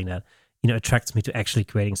something that, you know, attracts me to actually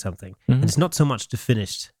creating something, and it's not so much the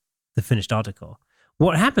finished article.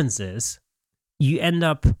 What happens is you end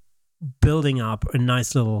up building up a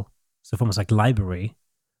nice little sort of almost like library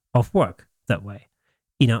of work that way.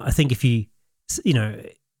 You know, I think if you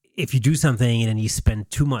do something and then you spend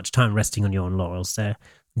too much time resting on your own laurels there,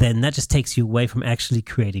 then that just takes you away from actually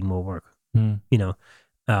creating more work, you know?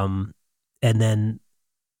 And then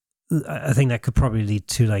I think that could probably lead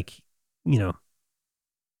to, like, you know,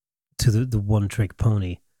 to the one trick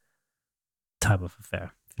pony type of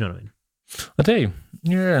affair. You know what I mean? I do.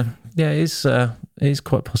 Yeah. Yeah. It is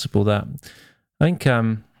quite possible that, I think,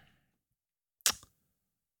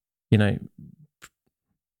 you know,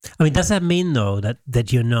 I mean, does that mean though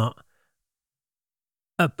that you're not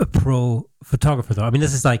a pro photographer though? I mean,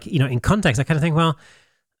 this is like, you know, in context, I kind of think, well,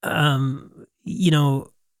 you know,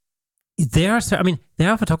 there are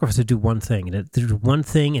photographers who do one thing, and they do one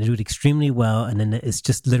thing and do it extremely well, and then it's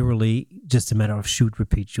just literally just a matter of shoot,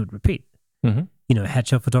 repeat. Mm-hmm. You know,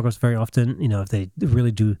 headshot photographers very often, you know, if they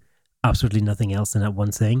really do absolutely nothing else than that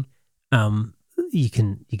one thing, you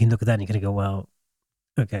can look at that and you can go, well,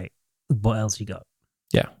 okay, what else you got?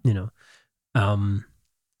 Yeah. You know,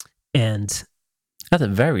 and at the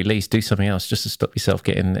very least, do something else just to stop yourself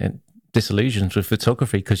getting disillusioned with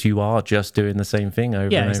photography, because you are just doing the same thing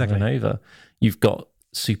over and over and over. You've got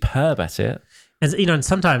superb at it. And, you know, and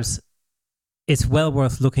sometimes it's well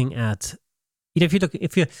worth looking at, you know,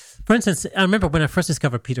 if you, for instance, I remember when I first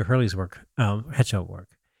discovered Peter Hurley's work, headshot work,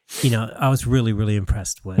 you know, I was really, really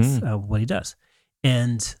impressed with what he does.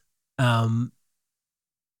 And,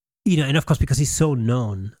 you know, and of course, because he's so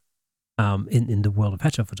known in the world of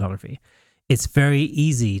headshot photography, it's very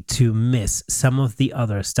easy to miss some of the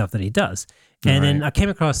other stuff that he does. And then I came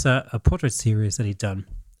across a portrait series that he'd done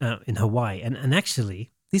in Hawaii. And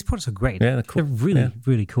actually, these portraits are great. Yeah, they're cool. They're really,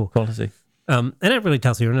 really cool. Quality. And it really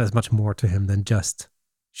tells you there's much more to him than just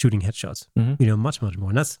shooting headshots. You know, much, much more.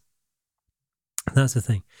 And that's the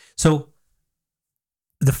thing. So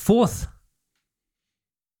the fourth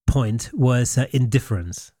point was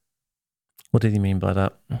indifference. What did he mean by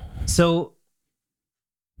that? So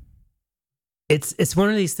it's one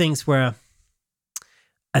of these things where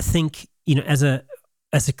I think, you know, as a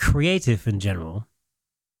creative in general,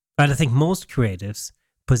 and I think most creatives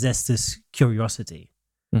possess this curiosity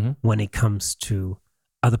when it comes to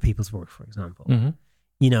other people's work, for example.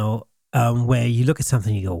 You know, where you look at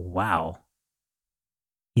something and you go, wow,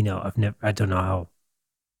 you know, I don't know how,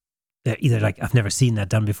 either like I've never seen that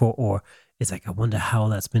done before, or it's like, I wonder how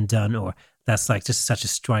that's been done, or that's like just such a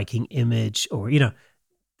striking image, or, you know,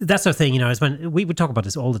 that sort of thing. You know, is when we would talk about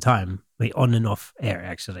this all the time, like on and off air,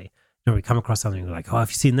 actually. You know, we come across something, we're like, oh, have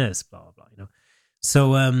you seen this? Blah, blah, blah, you know.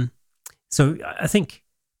 So, so I think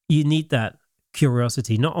you need that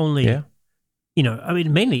curiosity, not only, you know, I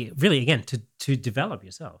mean, mainly, really, again, to develop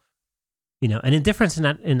yourself, you know. And indifference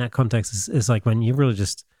in that context is like when you really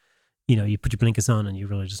just, you know, you put your blinkers on and you're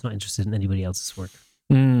really just not interested in anybody else's work.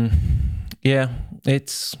 Yeah,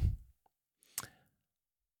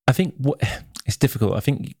 I think it's difficult. I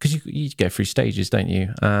think because you go through stages, don't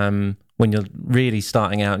you? When you're really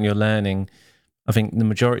starting out and you're learning, I think the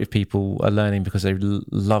majority of people are learning because they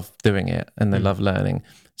love doing it and they love learning.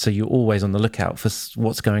 So you're always on the lookout for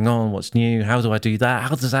what's going on, what's new, how do I do that,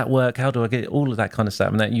 how does that work, how do I get all of that kind of stuff.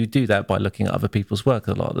 And that you do that by looking at other people's work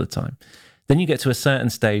a lot of the time. Then you get to a certain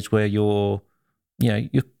stage where you're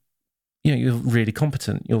really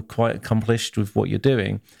competent, you're quite accomplished with what you're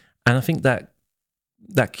doing. And I think that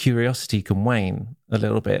curiosity can wane a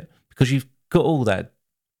little bit because you've got all that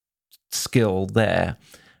skill there,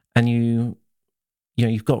 and you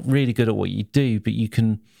you've got really good at what you do, but you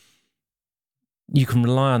can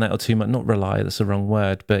rely on that or too much. Not rely, that's the wrong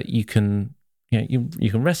word, but you can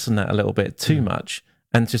rest on that a little bit too much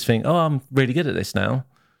and just think, oh, I'm really good at this now.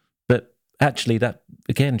 But actually that,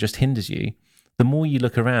 again, just hinders you. The more you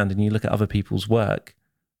look around and you look at other people's work,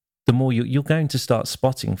 the more you're going to start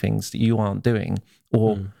spotting things that you aren't doing,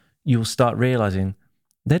 or you'll start realizing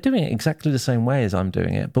they're doing it exactly the same way as I'm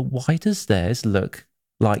doing it, but why does theirs look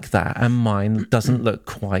like that and mine doesn't look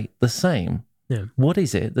quite the same? Yeah. What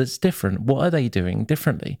is it that's different? What are they doing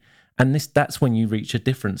differently? And that's when you reach a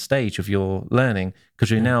different stage of your learning,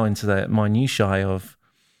 because you're now into the minutiae of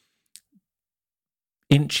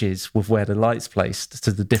inches with where the light's placed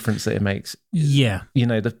to the difference that it makes. Yeah.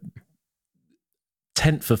 The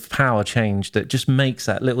tenth of power change that just makes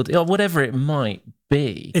that little, or whatever it might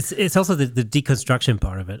be. It's also the deconstruction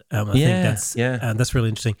part of it. I think that's really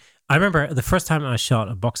interesting. I remember the first time I shot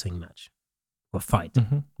a boxing match or fight,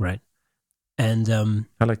 right? And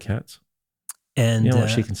hello, cats. And you know what,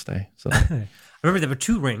 she can stay. So. I remember there were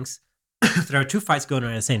two rings. There were two fights going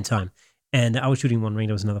on at the same time, and I was shooting one ring.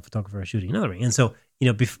 There was another photographer shooting another ring, and so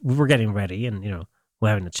we were getting ready, and we're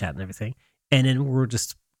having a chat and everything, and then we were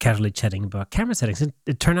just casually chatting about camera settings. And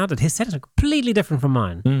it turned out that his settings were completely different from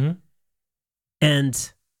mine,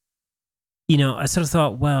 and I sort of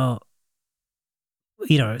thought, well,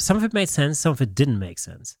 some of it made sense, some of it didn't make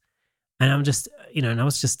sense, and I'm just, and I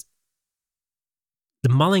was just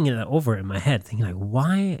mulling it over in my head, thinking like,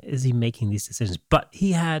 why is he making these decisions? But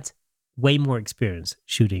he had way more experience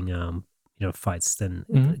shooting, fights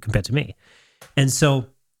than compared to me, and so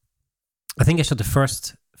I think I shot the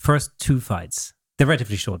first two fights. They're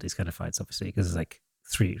relatively short, these kind of fights, obviously, because it's like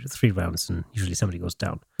three rounds, and usually somebody goes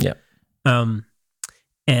down. Yeah.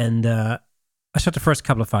 And I shot the first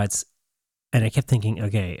couple of fights, and I kept thinking,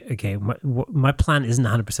 okay, my plan isn't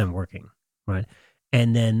 100% working, right?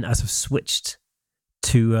 And then I sort of switched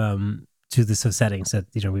to the sort of settings that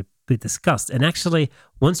we discussed, and actually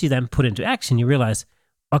once you then put into action, you realize,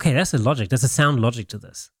 okay, there's a sound logic to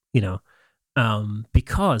this,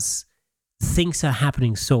 because things are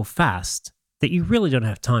happening so fast that you really don't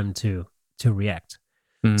have time to react.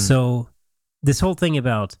 So this whole thing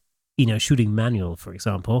about shooting manual, for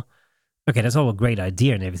example, okay, that's all a great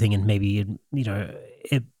idea and everything, and maybe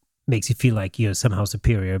it makes you feel like you're somehow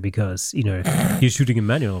superior because you're shooting in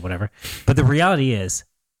manual or whatever. But the reality is,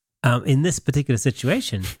 in this particular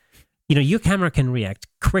situation, your camera can react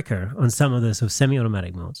quicker on some of the sort of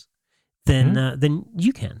semi-automatic modes than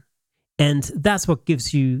you can, and that's what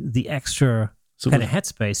gives you the extra kind of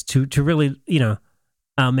headspace to really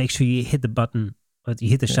make sure you hit the button or you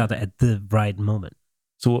hit the shutter at the right moment.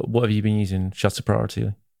 So what have you been using shutter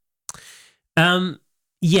priority? So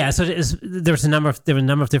there were a number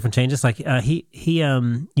of different changes. Like he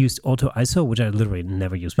used auto ISO, which I literally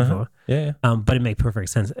never used before. But it made perfect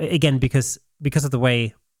sense. Again, because of the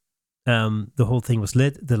way the whole thing was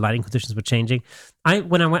lit, the lighting conditions were changing. I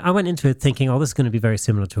went into it thinking, oh, this is going to be very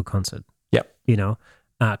similar to a concert. Yep.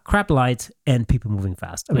 Crap light and people moving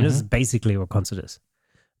fast. I mean, this is basically what concert is.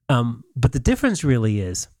 But the difference really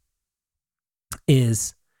is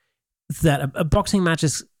that a boxing match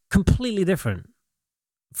is completely different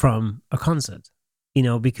from a concert,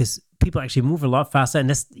 because people actually move a lot faster, and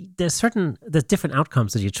there's different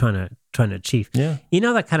outcomes that you're trying to achieve. Yeah.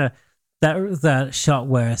 That kind of that shot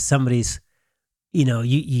where somebody's,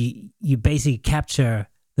 you basically capture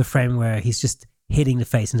the frame where he's just hitting the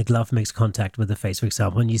face and the glove makes contact with the face, for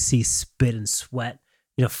example, and you see spit and sweat,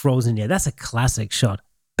 frozen in the air. That's a classic shot,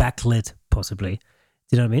 backlit possibly.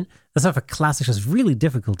 Do you know what I mean? That's sort of a classic shot. It's really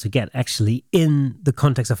difficult to get actually in the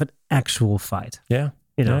context of an actual fight. Yeah.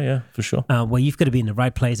 Yeah, for sure. Where you've got to be in the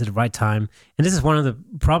right place at the right time. And this is one of the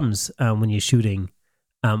problems when you're shooting,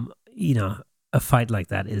 a fight like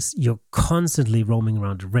that, is you're constantly roaming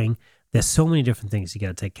around the ring. There's so many different things you got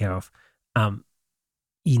to take care of.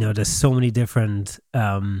 There's so many different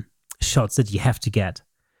shots that you have to get.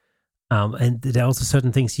 And there are also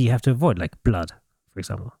certain things you have to avoid, like blood, for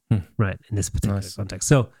example, right, in this particular context.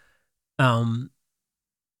 So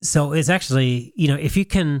it's actually, if you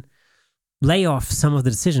can lay off some of the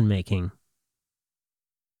decision making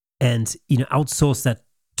and outsource that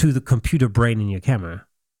to the computer brain in your camera,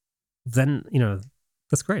 then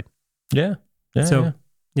that's great. Yeah.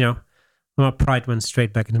 My pride went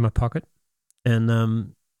straight back into my pocket, and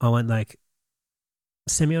I went like,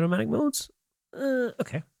 semi-automatic modes,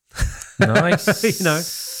 okay,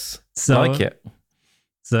 nice. So like it.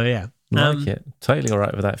 So yeah. Like it. Totally all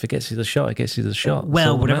right with that. If it gets you the shot, it gets you the shot.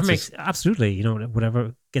 Well, whatever makes, absolutely,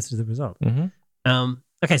 whatever gets you the result.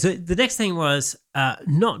 Okay, so the next thing was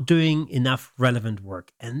not doing enough relevant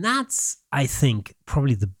work. And that's, I think,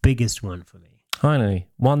 probably the biggest one for me. Finally,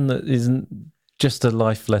 one that isn't just a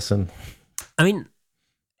life lesson. I mean,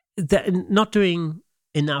 that not doing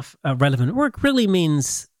enough relevant work really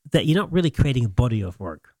means that you're not really creating a body of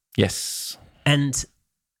work. Yes. And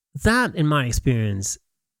that, in my experience,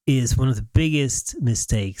 is one of the biggest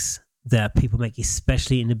mistakes that people make,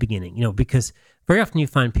 especially in the beginning, because very often you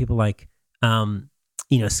find people like,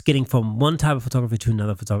 skidding from one type of photography to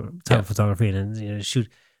another type of photography, and then shoot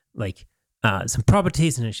like some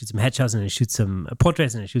properties, and then shoot some headshots, and then shoot some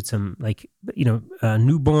portraits, and then shoot some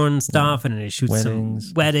newborn stuff, and then shoot some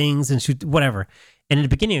weddings, and shoot whatever. And in the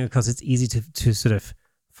beginning, because it's easy to sort of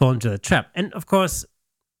fall into the trap, and of course,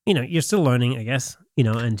 you're still learning, I guess,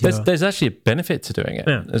 and there's actually a benefit to doing it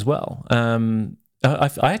as well. I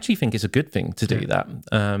actually think it's a good thing to do that,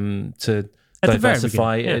 to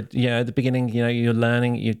diversify it. At the beginning, you're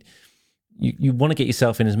learning. You want to get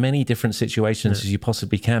yourself in as many different situations as you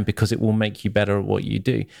possibly can, because it will make you better at what you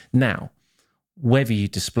do. Now, whether you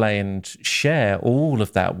display and share all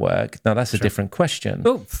of that work, now that's a different question.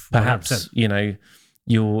 Oh, perhaps 100%.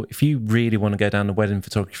 If you really want to go down the wedding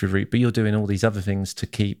photography route, but you're doing all these other things to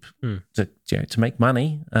keep to make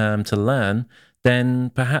money, to learn, then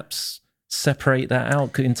perhaps separate that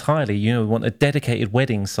out entirely. You want a dedicated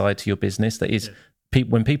wedding side to your business that is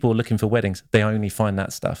when people are looking for weddings, they only find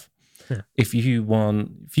that stuff. Yeah. If you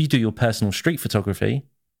do your personal street photography,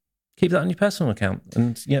 keep that on your personal account,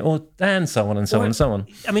 and so on and so on and so on.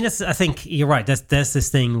 I mean, I think you're right. There's this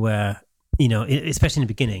thing where especially in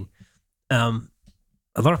the beginning,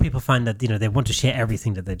 a lot of people find that they want to share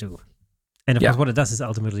everything that they do, and of course, what it does is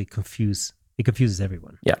ultimately confuses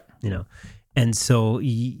everyone. Yeah, and so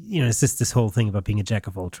it's just this whole thing about being a jack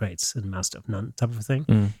of all trades and master of none type of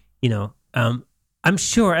thing. I'm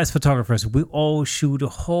sure as photographers, we all shoot a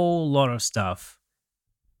whole lot of stuff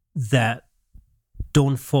that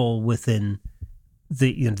don't fall within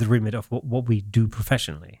the the remit of what we do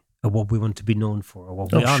professionally, or what we want to be known for, or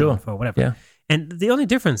what we are known for, or whatever. Yeah. And the only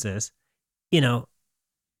difference is,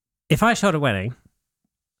 if I shot a wedding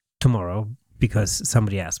tomorrow because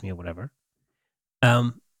somebody asked me or whatever,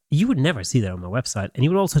 you would never see that on my website, and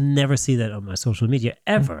you would also never see that on my social media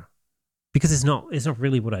ever, because it's not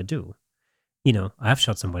really what I do. I have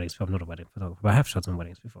shot some weddings, but I'm not a wedding photographer, but I have shot some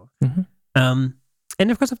weddings before. Mm-hmm.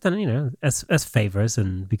 And of course I've done it, as favors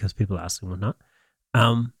and because people ask and whatnot.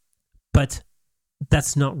 But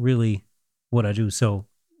that's not really what I do. So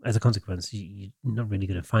as a consequence, you're not really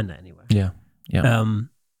going to find that anywhere. Yeah. Yeah.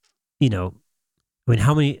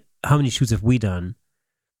 How many shoots have we done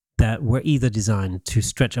that were either designed to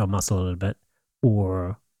stretch our muscle a little bit,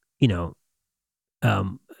 or, or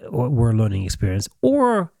were a learning experience,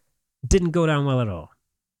 or didn't go down well at all?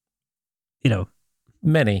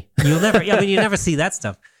 Many. You never see that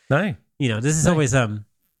stuff. No. This is always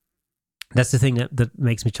that's the thing that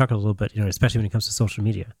makes me chuckle a little bit, especially when it comes to social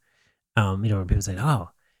media. When people say, "Oh,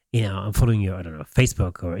 I'm following your, I don't know,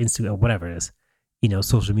 Facebook or Instagram or whatever it is,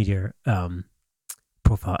 social media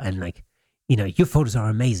profile, and your photos are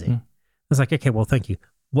amazing." It's like, okay, well, thank you.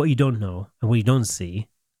 What you don't know and what you don't see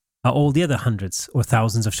are all the other hundreds or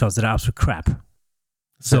thousands of shots that are absolute crap.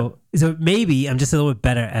 So maybe I'm just a little bit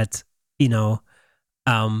better at,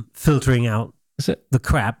 filtering out the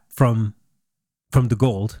crap from the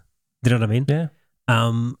gold. Do you know what I mean? Yeah.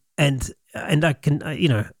 And I can,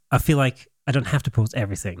 I feel like I don't have to post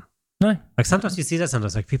everything. No. Like sometimes you see that,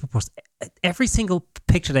 sometimes like people post every single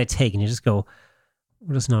picture they take, and you just go,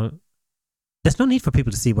 well, there's no need for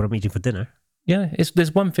people to see what I'm eating for dinner. Yeah,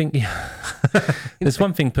 there's one thing. There's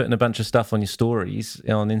one thing putting a bunch of stuff on your stories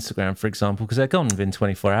on Instagram, for example, because they're gone within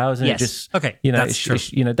 24 hours, and yes. it just that's true.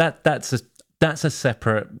 That's a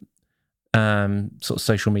separate sort of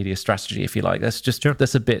social media strategy, if you like.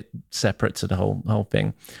 That's a bit separate to the whole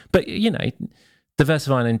thing. But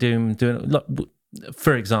diversifying and doing.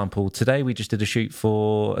 For example, today we just did a shoot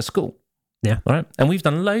for a school. Yeah, right, and we've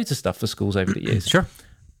done loads of stuff for schools over the years. Sure,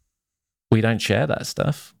 we don't share that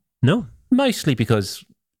stuff. No. Mostly because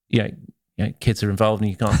kids are involved and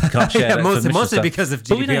you can't share. Yeah, mostly because of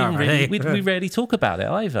GDPR. We rarely talk about it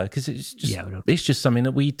either, because it's just something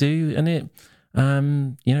that we do, and it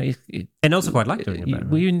and also quite like doing it.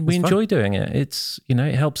 We enjoy doing it. It's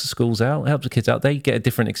it helps the schools out, helps the kids out. They get a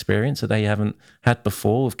different experience that they haven't had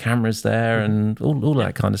before, with cameras there and all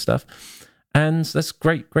that kind of stuff, and that's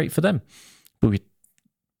great for them. But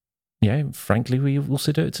frankly, we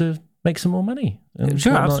also do it to make some more money. And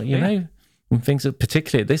sure, absolutely. And things are,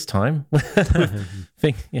 particularly at this time,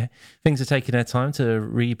 things are taking their time to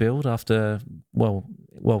rebuild after,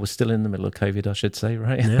 we're still in the middle of COVID, I should say,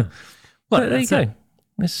 right? Yeah. Well, there you go.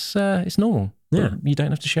 it's normal. Yeah. But you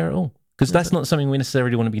don't have to share it all, because that's not something we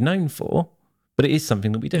necessarily want to be known for, but it is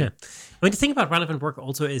something that we do. Yeah. I mean, the thing about relevant work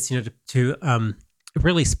also is, to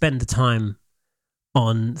really spend the time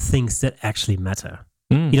on things that actually matter.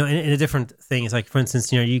 In a different thing, it's like, for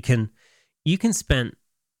instance, you can spend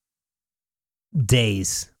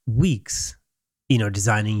days, weeks,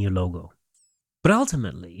 designing your logo, but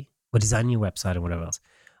ultimately, or designing your website or whatever else,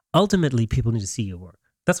 ultimately people need to see your work.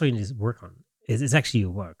 That's what you need to work on. It's actually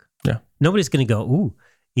your work. Yeah. Nobody's going to go, ooh,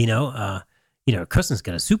 Kirsten's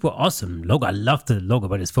got a super awesome logo. I love the logo,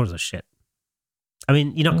 but his photos are shit. I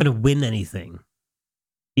mean, you're not going to win anything.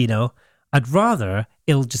 I'd rather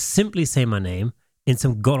it'll just simply say my name in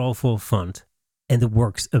some god-awful font, and the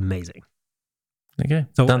work's amazing. Okay.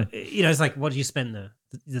 So, done. it's like, what do you spend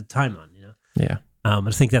the time on, Yeah.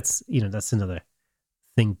 I think that's, that's another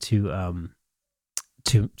thing to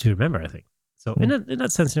remember, I think. So in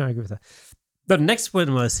that sense, I agree with that. The next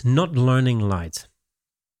one was not learning light.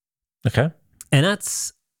 Okay. And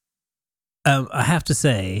that's, I have to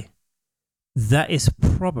say, that is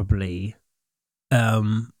probably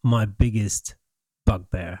my biggest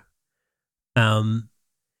bugbear. How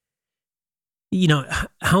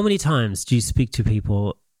many times do you speak to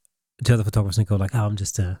other photographers, and go like, "Oh, I'm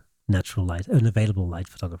just an available light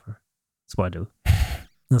photographer. That's what I do."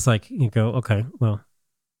 And it's like, you go, okay, well,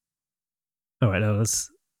 all right,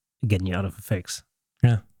 that's getting you out of a fix.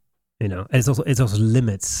 Yeah. And it's also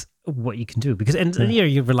limits what you can do, because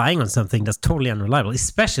you're relying on something that's totally unreliable,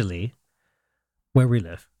 especially where we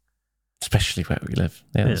live.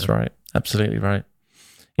 Yeah, that's right. Absolutely right.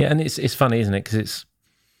 Yeah, and it's funny, isn't it? Because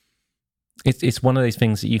it's one of those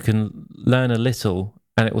things that you can learn a little,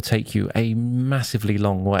 and it will take you a massively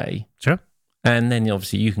long way. Sure. And then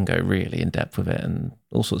obviously you can go really in depth with it and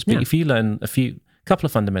all sorts. But if you learn couple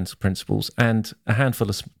of fundamental principles and a handful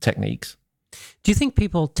of techniques. Do you think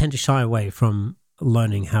people tend to shy away from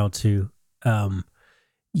learning how to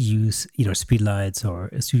use, speed lights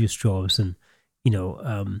or studio strobes, and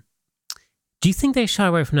do you think they shy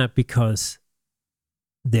away from that because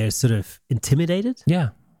they're sort of intimidated? Yeah,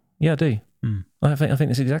 I do. I think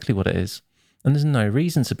that's exactly what it is, and there's no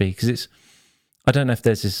reason to be, because I don't know if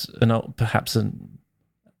there's an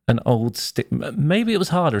old stick. Maybe it was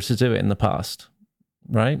harder to do it in the past,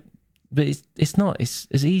 right? But it's not. It's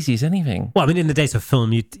as easy as anything. Well, I mean, in the days of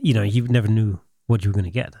film, you never knew what you were going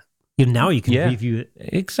to get. Now you can review it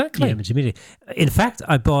exactly. The image immediately. In fact,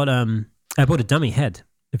 I bought a dummy head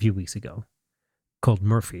a few weeks ago called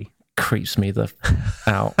Murphy. Creeps me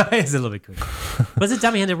out. It's a little bit creepy. But it's a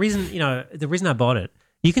dummy head. The reason I bought it,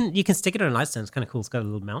 you can stick it on a nightstand. It's kind of cool. It's got a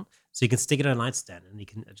little mount, so you can stick it on a nightstand and you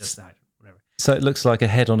can adjust the height, whatever. So it looks like a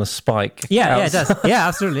head on a spike. Yeah, it does. Yeah,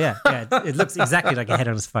 absolutely. Yeah. It looks exactly like a head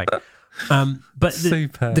on a spike. But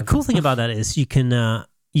the cool thing about that is you can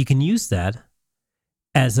use that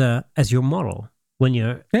as your model when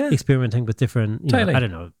you're experimenting with different, totally. I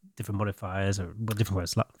don't know, different modifiers or different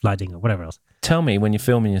ways of lighting or whatever else. Tell me, when you're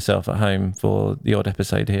filming yourself at home for the odd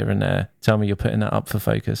episode here and there, tell me you're putting that up for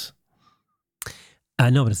focus.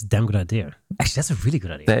 I know, but it's a damn good idea. Actually, that's a really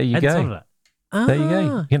good idea. There you go. There you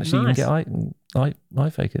go. You can actually nice. even get eye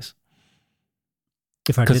focus.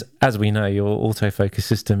 Because as we know, your autofocus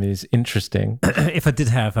system is interesting. If I did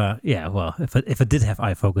have if I did have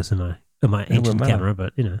eye focus in my ancient camera,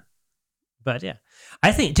 but yeah,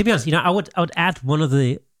 I think, to be honest, I would add one of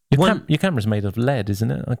the your camera's made of lead,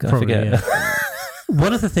 isn't it? I probably, forget. Yeah.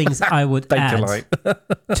 One of the things I would add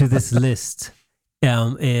to this list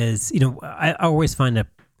is, I always find that,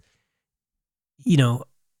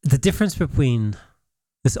 the difference between,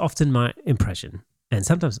 this is often my impression, and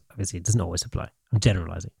sometimes obviously it doesn't always apply. I'm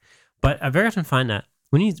generalizing, but I very often find that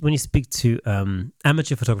when you speak to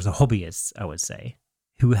amateur photographers or hobbyists, I would say,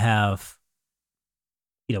 who have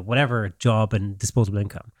whatever job and disposable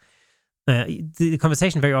income, the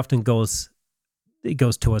conversation very often goes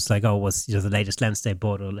towards like, oh, what's the latest lens they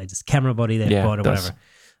bought or the latest camera body they bought or whatever.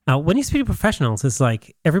 When you speak to professionals, it's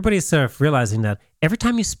like everybody's sort of realizing that every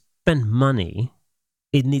time you spend money,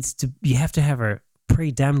 you have to have a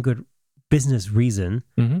pretty damn good business reason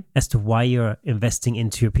as to why you're investing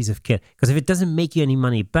into a piece of kit. Because if it doesn't make you any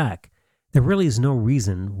money back, there really is no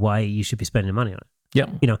reason why you should be spending money on it.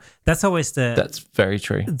 Yeah. That's always that's very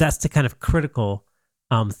true. That's the kind of critical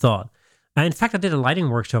thought. In fact, I did a lighting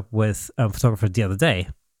workshop with a photographer the other day,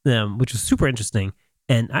 which was super interesting.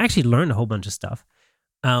 And I actually learned a whole bunch of stuff.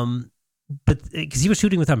 But because he was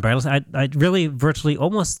shooting with umbrellas, I really virtually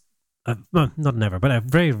almost, well, not never, but I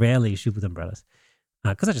very rarely shoot with umbrellas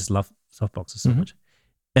because I just love softboxes so much.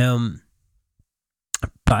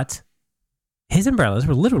 But his umbrellas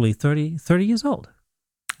were literally 30 years old.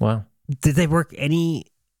 Wow. did they work any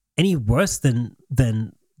worse than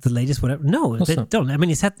the latest whatever? No, they don't. I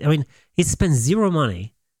mean, he spent zero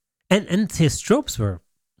money, and his strobes were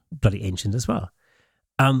bloody ancient as well.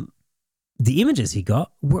 The images he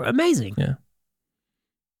got were amazing. Yeah.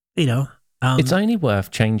 It's only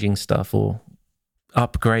worth changing stuff or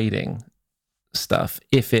upgrading stuff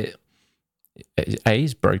if it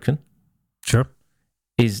is broken. Sure.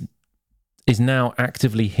 Is now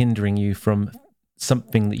actively hindering you from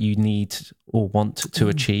something that you need or want to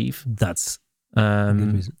achieve. That's a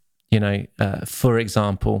good reason. For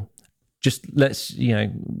example, just let's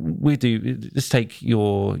take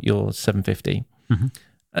your 750. Mm-hmm.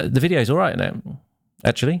 The video's all right now,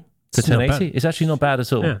 actually. The 1080, it's actually not bad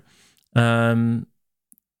at all. Yeah.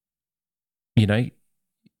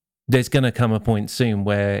 There's going to come a point soon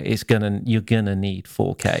where you're gonna need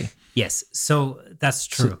 4K. Yes, so that's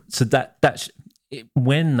true. So that's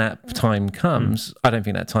when that time comes. I don't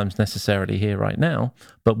think that time's necessarily here right now,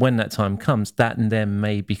 but when that time comes, that and then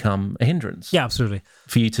may become a hindrance. Yeah, absolutely.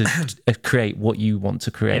 For you to create what you want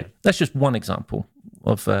to create. Yeah. That's just one example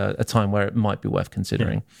of a time where it might be worth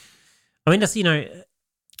considering. Yeah. I mean, that's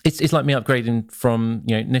it's like me upgrading from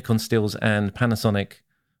Nikon stills and Panasonic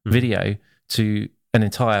video to an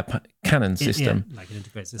entire Canon system. Yeah, like an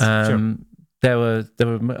integrated system. Sure. There were.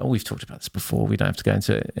 We've talked about this before. We don't have to go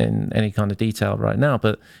into it in any kind of detail right now.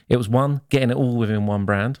 But it was one, getting it all within one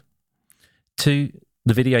brand. Two,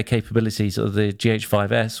 the video capabilities of the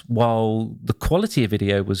GH5S. While the quality of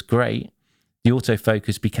video was great, the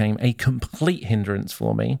autofocus became a complete hindrance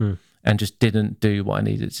for me and just didn't do what I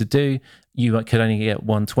needed to do. You could only get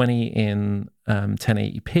 120 in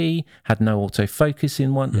 1080p. Had no autofocus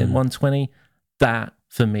in 120. That,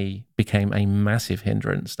 for me, became a massive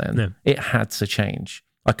hindrance then. Yeah. It had to change.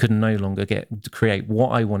 I could no longer create what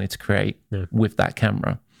I wanted to create with that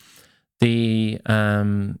camera. It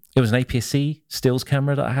was an APS-C stills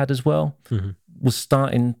camera that I had as well. Was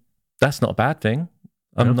starting, that's not a bad thing.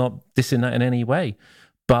 I'm not dissing that in any way,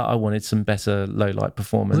 but I wanted some better low light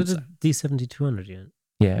performance. Was it a D70-200 yet?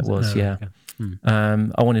 Yeah, it was, yeah. Okay.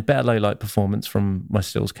 I wanted better low light performance from my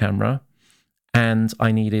stills camera. And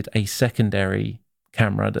I needed a secondary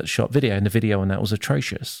camera that shot video, and the video on that was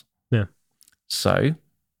atrocious. Yeah. So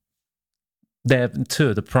they're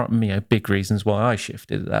two of the big reasons why I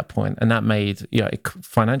shifted at that point, and that made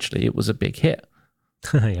financially it was a big hit.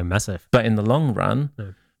 Yeah, massive. But in the long run,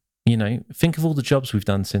 think of all the jobs we've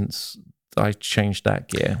done since I changed that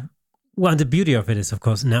gear. Well, and the beauty of it is, of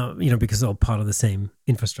course, now because it's all part of the same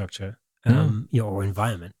infrastructure, or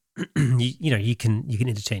environment. You can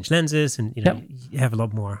interchange lenses, and you have a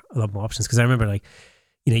lot more options. Because I remember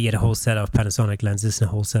you had a whole set of Panasonic lenses and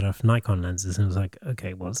a whole set of Nikon lenses, and it was like,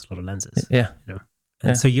 okay, well, it's a lot of lenses.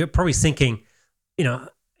 And so you're probably sinking, in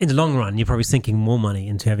the long run, you're probably sinking more money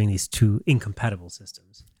into having these two incompatible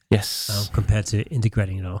systems. Yes, compared to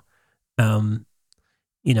integrating it all.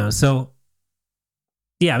 So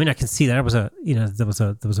yeah, I mean, I can see that there was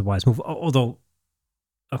a wise move. Although,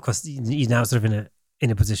 of course, you're now sort of in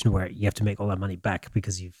a position where you have to make all that money back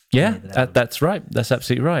because you've... that's right. That's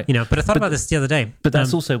absolutely right. But I thought about this the other day. But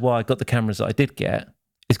that's also why I got the cameras that I did get,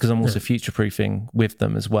 is because I'm also future-proofing with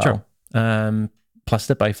them as well. Sure. Plus,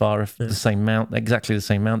 they both are the same mount, exactly the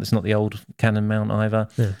same mount. It's not the old Canon mount either.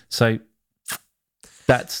 Yeah. So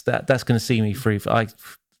that's going to see me through. I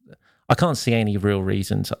can't see any real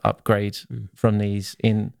reason to upgrade from these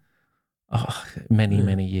in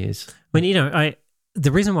many years. I mean,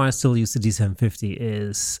 the reason why I still use the D750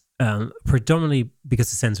 is predominantly because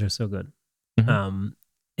the sensor is so good, and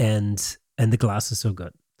the glass is so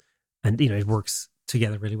good, and it works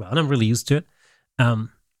together really well, and I'm really used to it.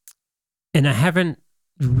 And I haven't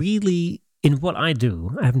really, in what I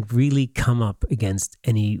do, I haven't really come up against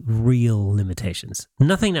any real limitations.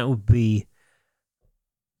 Nothing that would be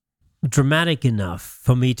dramatic enough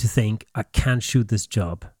for me to think I can't shoot this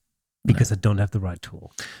job because I don't have the right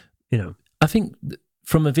tool. I think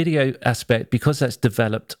from a video aspect, because that's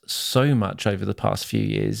developed so much over the past few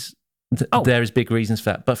years, there is big reasons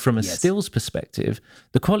for that. But from a stills perspective,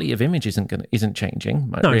 the quality of image isn't changing.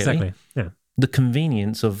 No, really. Exactly. Yeah. The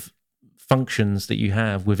convenience of functions that you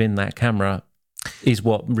have within that camera is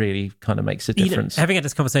what really kind of makes a difference. Having had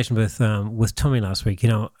this conversation with Tommy last week,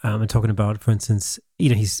 and talking about, for instance,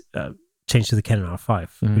 he's changed to the Canon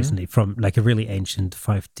R5 recently from like a really ancient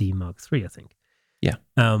 5D Mark III, I think. Yeah.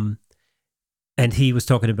 And he was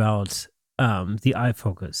talking about the eye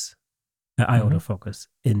autofocus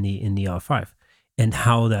in the R5, and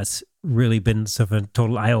how that's really been sort of a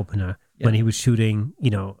total eye opener when he was shooting,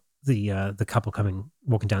 the couple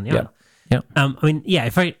walking down the aisle. Yeah. I mean,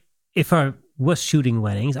 if I was shooting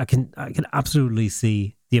weddings, I can absolutely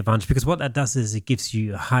see the advantage, because what that does is it gives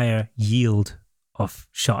you a higher yield of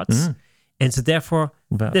shots, and so therefore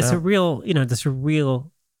there's a real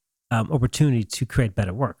opportunity to create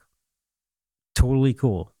better work. Totally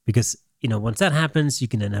cool, because once that happens, you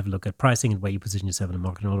can then have a look at pricing and where you position yourself in the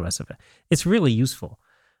market and all the rest of it. It's really useful.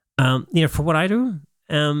 For what I do,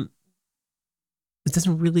 it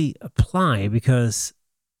doesn't really apply, because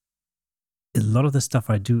a lot of the stuff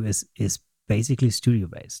I do is basically studio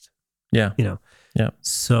based. Yeah.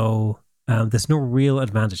 So there's no real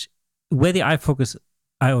advantage. Where the eye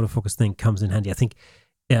autofocus thing comes in handy, I think,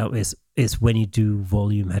 is when you do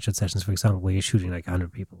volume headshot sessions, for example, where you're shooting like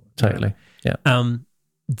 100 people. Totally. Yeah.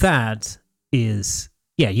 That is,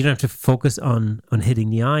 you don't have to focus on hitting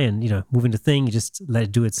the eye and moving the thing. You just let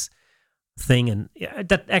it do its thing, and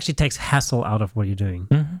that actually takes hassle out of what you're doing.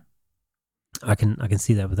 Mm-hmm. I can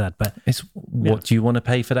see that with that, but it's what do you want to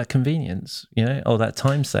pay for that convenience, or that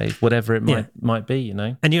time save, whatever it might be,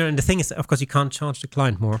 And and the thing is, of course, you can't charge the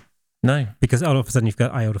client more. No, because all of a sudden you've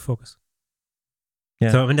got eye autofocus.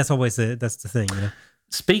 Yeah. So that's always that's the thing.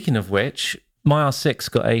 Speaking of which, my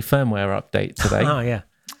R6 got a firmware update today. Oh yeah.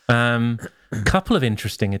 Couple of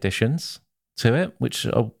interesting additions to it, which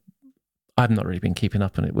I've not really been keeping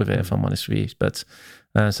up on it with it, if I'm honest with you. But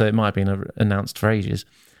so it might have been announced for ages.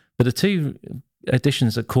 But the two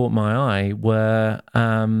additions that caught my eye were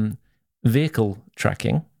vehicle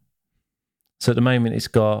tracking. So at the moment, it's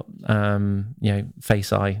got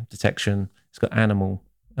face eye detection. It's got animal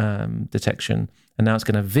detection, and now it's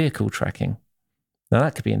going to have vehicle tracking. Now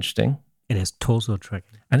that could be interesting. It has torso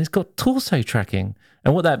tracking, and it's got torso tracking.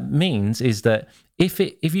 And what that means is that if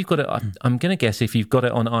you've got it, I'm going to guess if you've got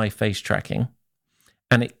it on eye face tracking,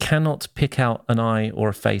 and it cannot pick out an eye or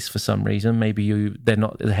a face for some reason, maybe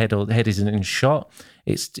the head isn't in shot,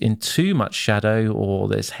 it's in too much shadow, or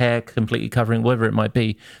there's hair completely covering, whatever it might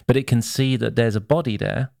be, but it can see that there's a body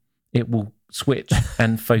there, it will switch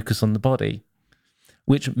and focus on the body,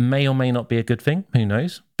 which may or may not be a good thing, who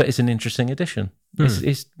knows, but it's an interesting addition.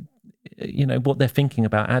 It's what they're thinking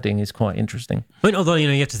about adding is quite interesting. But although you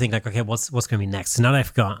have to think like, okay, what's going to be next? So now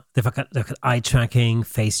they've got eye tracking,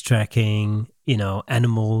 face tracking,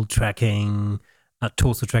 animal tracking,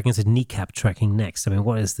 torso tracking. So kneecap tracking next. I mean,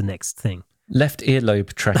 what is the next thing? Left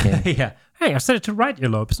earlobe tracking. Yeah. Hey, I set it to right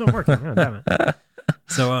earlobe. It's not working. Oh, damn it.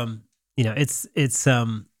 So it's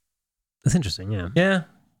interesting. Yeah.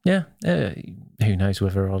 Yeah. Who knows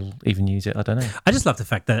whether I'll even use it? I don't know. I just love the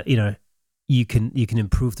fact that you can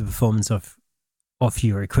improve the performance of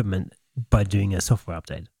your equipment by doing a software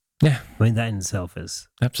update. Yeah. I mean, that in itself is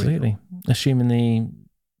absolutely cool. Assuming the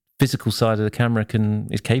physical side of the camera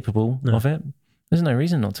is capable of it, there's no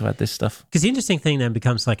reason not to add this stuff. Because the interesting thing then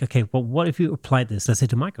becomes like, okay, well, what if you applied this, let's say,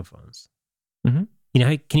 to microphones? Mm-hmm.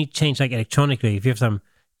 Can you change like electronically, if you have some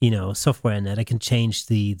software in there that can change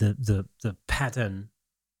the pattern,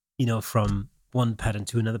 from one pattern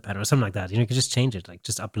to another pattern or something like that. You can just change it, like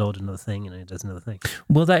just upload another thing and it does another thing.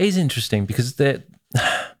 Well, that is interesting because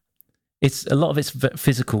it's a lot of it's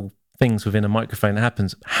physical things within a microphone that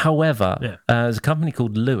happens. However, there's a company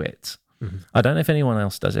called Lewitt. Mm-hmm. I don't know if anyone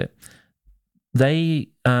else does it. They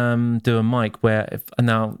do a mic where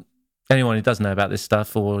now anyone who does know about this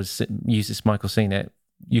stuff or has used this mic or seen it,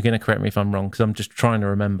 you're going to correct me if I'm wrong because I'm just trying to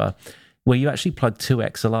remember, where you actually plug two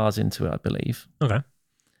XLRs into it, I believe. Okay.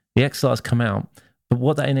 The XLRs come out, but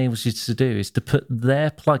what that enables you to do is to put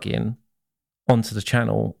their plug-in onto the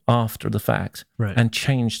channel after the fact and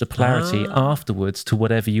change the polarity afterwards to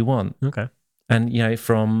whatever you want. Okay. And,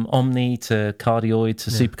 from Omni to cardioid to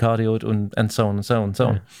supercardioid and so on and so on and so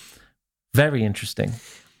on. Very interesting.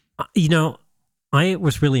 I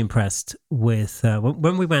was really impressed with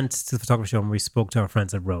when we went to the photography show and we spoke to our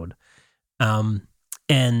friends at Rode. And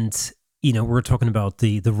we were talking about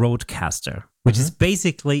the Rodecaster, which is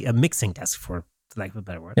basically a mixing desk, for lack of a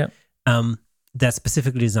better word. Yeah. That's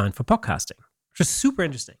specifically designed for podcasting, which is super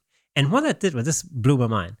interesting. And what that did, this blew my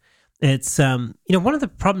mind. It's one of the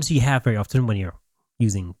problems you have very often when you're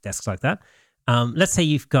using desks like that. Let's say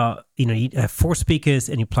you've got you have 4 speakers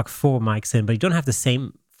and you plug 4 mics in, but you don't have the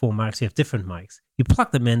same 4 mics. You have different mics. You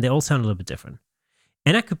plug them in; they all sound a little bit different,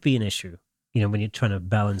 and that could be an issue. When you're trying to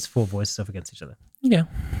balance 4 voices off against each other. Yeah.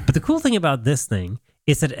 But the cool thing about this thing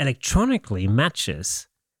is that it electronically matches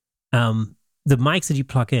the mics that you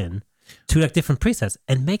plug in to like different presets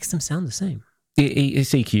and makes them sound the same.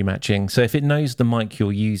 It's EQ matching. So if it knows the mic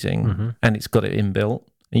you're using and it's got it inbuilt,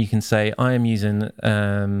 you can say, I am using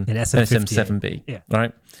an SM7B,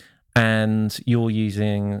 right? And you're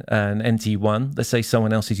using an NT1. Let's say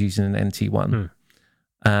someone else is using an NT1.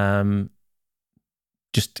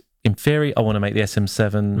 Just in theory, I want to make the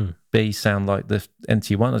SM7B sound like the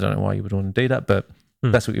NT1. I don't know why you would want to do that, but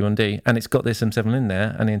that's what you want to do. And it's got the SM7 in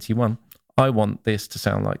there and the NT1. I want this to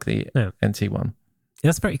sound like the NT1. Yeah,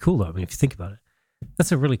 that's very cool, though. I mean, if you think about it,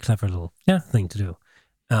 that's a really clever little thing to do.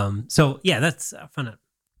 So, yeah, I find it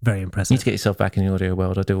very impressive. You need to get yourself back in the audio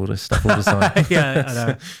world. I do all this stuff all the time.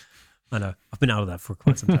 Yeah, I know. I've been out of that for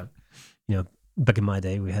quite some time. Back in my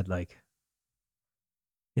day, we had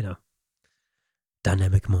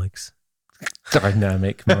dynamic mics.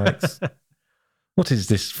 Dynamic mics. What is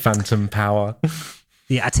this phantom power?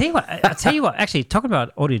 Yeah, I tell you what. Actually, talking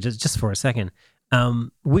about audio, just for a second,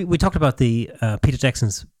 we talked about the Peter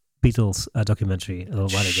Jackson's Beatles documentary a little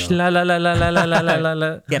while ago. La la la la la la la la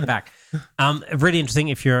la. Get Back. Really interesting.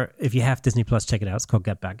 If you have Disney Plus, check it out. It's called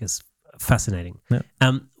Get Back. It's fascinating. Yeah.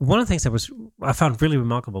 One of the things that I found really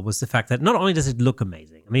remarkable was the fact that not only does it look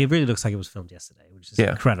amazing, I mean, it really looks like it was filmed yesterday, which is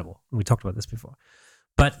incredible. We talked about this before,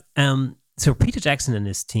 but so Peter Jackson and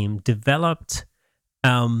his team developed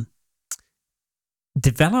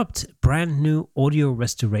brand new audio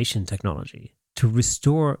restoration technology to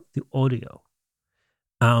restore the audio.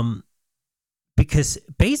 Because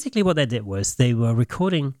basically what they did was they were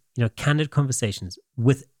recording, candid conversations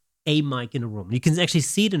with a mic in a room. You can actually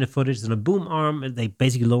see it in the footage. There's a boom arm, and they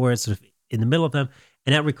basically lower it sort of in the middle of them,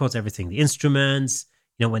 and that records everything. The instruments,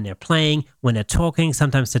 when they're playing, when they're talking.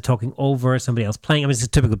 Sometimes they're talking over somebody else playing. I mean, it's a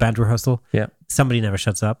typical band rehearsal. Yeah. Somebody never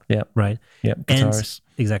shuts up. Yeah. Right. Yeah. Guitarists.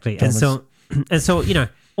 Exactly. Drummers. And so,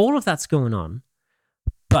 all of that's going on,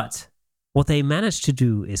 but what they managed to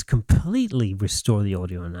do is completely restore the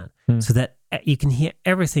audio in that so that you can hear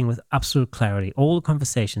everything with absolute clarity, all the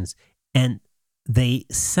conversations, and they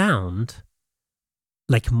sound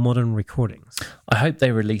like modern recordings. I hope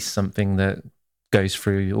they release something that goes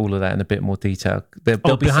through all of that in a bit more detail.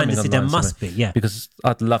 There'll be behind something the scene, there must be, yeah. Because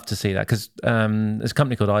I'd love to see that, because there's a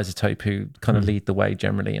company called Isotope who kind of lead the way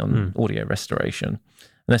generally on audio restoration.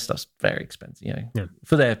 And their stuff's very expensive, Yeah.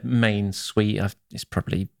 For their main suite, it's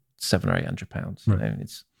probably £700 or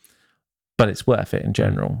 £800. But it's worth it in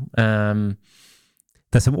general.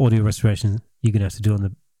 There's some audio restoration you're gonna have to do on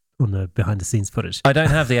the behind the scenes footage. I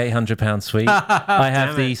don't have the £800 suite. I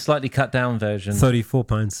have the slightly cut down version.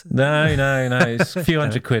 £34. No, it's a few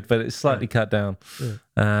 £100, but it's slightly cut down.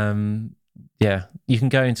 Yeah. You can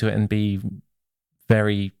go into it and be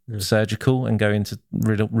very surgical and go into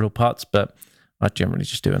real parts, but I generally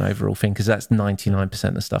just do an overall thing, because that's 99%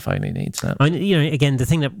 of the stuff I only needs that. Again, the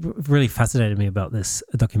thing that really fascinated me about this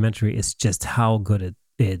documentary is just how good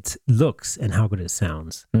it looks and how good it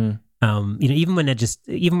sounds. Even when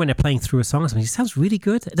they're playing through a song, it sounds really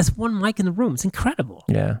good. There's one mic in the room. It's incredible.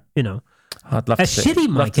 Yeah. I'd love a to shitty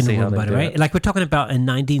mic in the room, by the way. It. Like, we're talking about a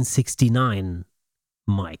 1969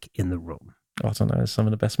 mic in the room. I don't know, some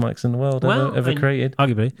of the best mics in the world ever created.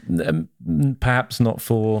 Arguably. Perhaps not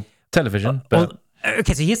for television, but...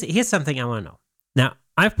 Okay, so here's something I want to know. Now,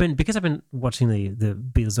 I've been watching the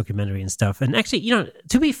Beatles documentary and stuff, and actually,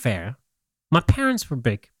 to be fair, my parents were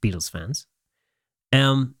big Beatles fans.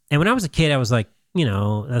 And when I was a kid, I was like,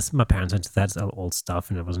 that's my parents into that old stuff,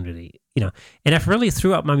 and it wasn't really, and I've really,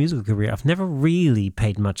 throughout my musical career, I've never really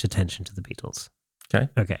paid much attention to the Beatles.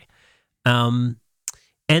 Okay.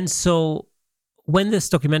 And so when this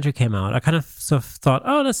documentary came out, I kind of sort of thought,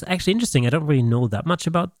 oh, that's actually interesting. I don't really know that much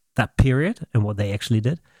about that period and what they actually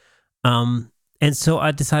did. And so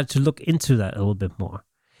I decided to look into that a little bit more.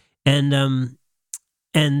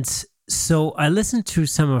 And so I listened to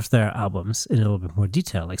some of their albums in a little bit more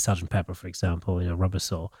detail, like Sgt. Pepper, for example, Rubber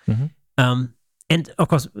Soul. And of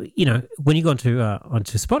course, when you go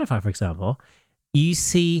onto Spotify, for example, you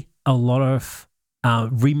see a lot of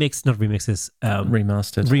remastered,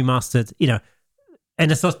 and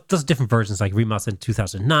there's those different versions, like remastered in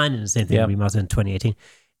 2009 and the same thing remastered in 2018.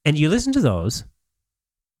 And you listen to those.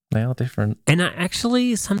 They are different. And I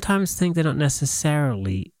actually sometimes think they're not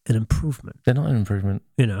necessarily an improvement. They're not an improvement.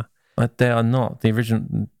 They are not. The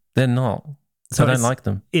original, they're not. So I don't like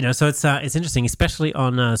them. So it's interesting, especially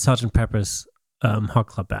on Sgt. Pepper's Hot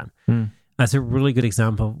Club Band. That's a really good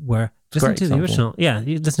example where listen to the original. Yeah,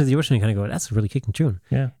 you listen to the original, you kind of go, that's a really kicking tune.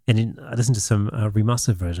 Yeah. And then I listened to some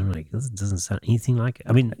remastered version. I'm like, this doesn't sound anything like it.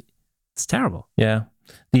 I mean, it's terrible. Yeah.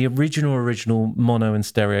 The original mono and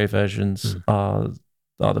stereo versions are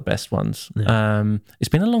the best ones. Yeah. It's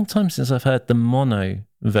been a long time since I've heard the mono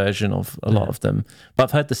version of a lot of them, but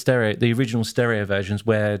I've heard the original stereo versions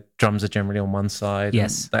where drums are generally on one side.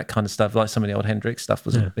 Yes. And that kind of stuff, like some of the old Hendrix stuff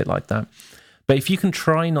was a bit like that. But if you can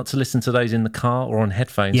try not to listen to those in the car or on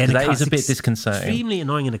headphones, because that is a bit disconcerting. Extremely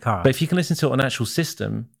annoying in the car. But if you can listen to it on an actual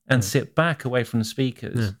system and sit back away from the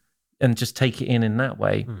speakers and just take it in that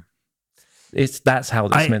way. that's how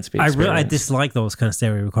it's meant to be experienced. I dislike those kind of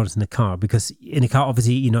stereo recorders in the car, because in the car,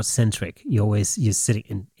 obviously, you're not centric. You're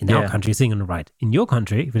sitting in our country, you're sitting on the right. In your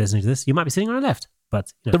country, if you're listening to this, you might be sitting on the left.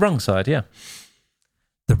 But the wrong side, yeah.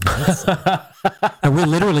 The right side. And we're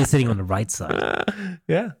literally sitting on the right side.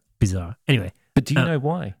 Yeah. Bizarre. Anyway. But do you know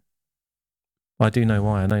why? I do know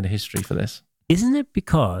why. I know the history for this. Isn't it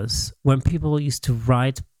because when people used to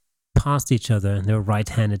ride past each other and they were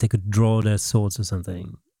right-handed, they could draw their swords or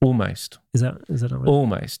something? Almost. Is that not right?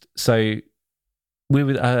 Almost. So we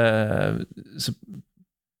would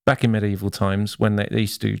back in medieval times when they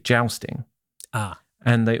used to do jousting.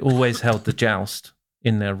 And they always held the joust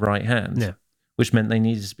in their right hand. Yeah. Which meant they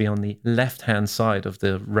needed to be on the left-hand side of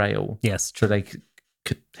the rail. Yes. So they could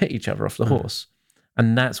hit each other off the horse.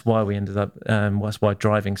 And that's why we ended up, that's why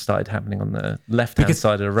driving started happening on the left-hand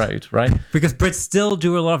side of the road, right? Because Brits still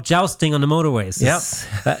do a lot of jousting on the motorways.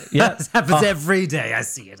 Yep. Yeah. This happens every day. I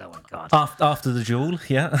see it. Oh, my God. After the duel,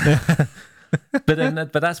 yeah.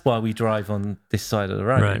 but that's why we drive on this side of the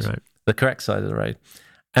road, right. The correct side of the road.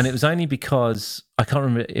 And it was only because, I can't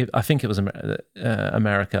remember, I think it was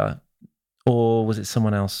America, or was it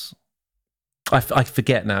someone else? I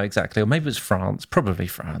forget now exactly, or maybe it was France, probably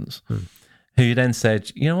France, who then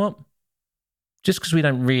said, you know what? Just because we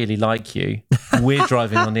don't really like you, we're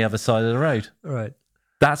driving on the other side of the road. Right.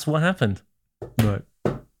 That's what happened. Right.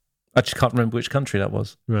 I just can't remember which country that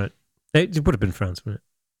was. Right. It would have been France, wouldn't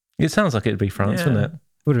it? It sounds like it'd be France, wouldn't it? It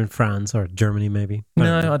would have been France or Germany, maybe.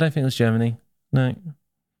 No, I don't think it was Germany. No.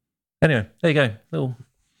 Anyway, there you go. Little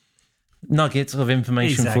nuggets of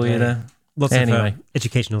information for you there. Lots of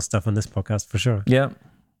educational stuff on this podcast, for sure. Yeah.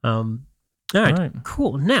 All right,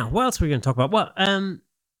 cool. Now, what else are we going to talk about? Well,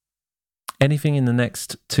 anything in the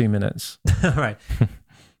next 2 minutes. All right.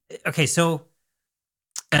 Okay, so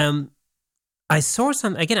I saw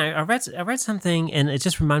some, again, I read something, and it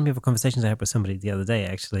just reminded me of a conversation I had with somebody the other day,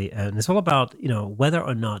 actually. And it's all about, whether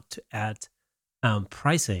or not to add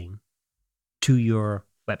pricing to your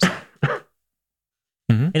website.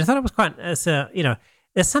 And I thought it was quite,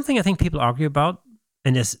 there's something I think people argue about,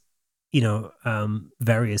 and there's,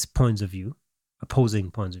 various points of view, opposing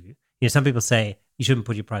points of view. Some people say you shouldn't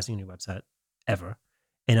put your pricing on your website ever,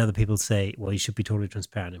 and other people say, well, you should be totally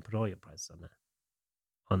transparent and put all your prices on there,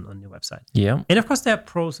 on your website. Yeah, and of course there are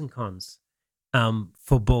pros and cons,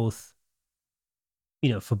 for both.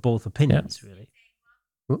 For both opinions, really.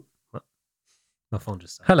 Ooh, well, my phone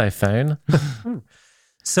just started. Hello, phone.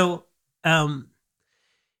 So, there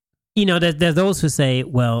are those who say,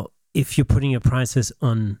 well, if you're putting your prices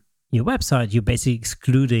on your website, you're basically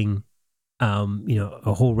excluding,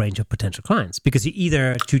 a whole range of potential clients because you're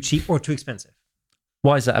either too cheap or too expensive.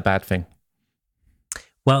 Why is that a bad thing?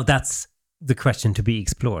 Well, that's the question to be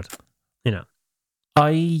explored.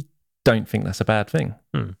 I don't think that's a bad thing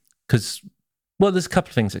because, there's a couple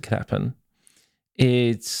of things that could happen.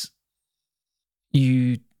 It's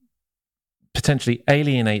you potentially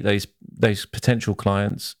alienate those potential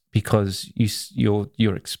clients because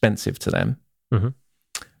you're expensive to them. Mm-hmm.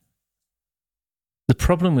 The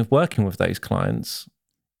problem with working with those clients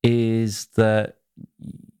is that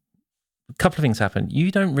a couple of things happen.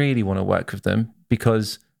 You don't really want to work with them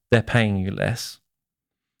because they're paying you less.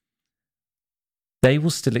 They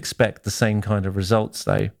will still expect the same kind of results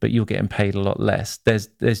though, but you're getting paid a lot less. There's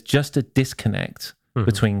just a disconnect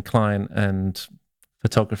between client and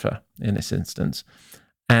photographer in this instance.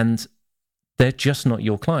 And they're just not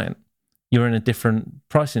your client. You're in a different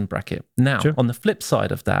pricing bracket. Now, on the flip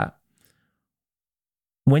side of that,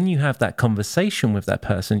 when you have that conversation with that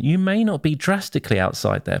person, you may not be drastically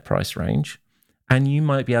outside their price range, and you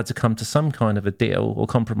might be able to come to some kind of a deal or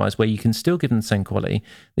compromise where you can still give them the same quality.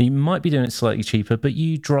 You might be doing it slightly cheaper, but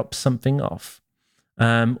you drop something off.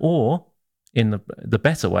 Or in the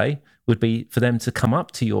better way would be for them to come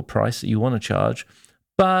up to your price that you want to charge,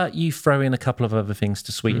 but you throw in a couple of other things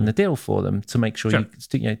to sweeten the deal for them to make sure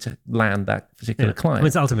you to land that particular client. I mean,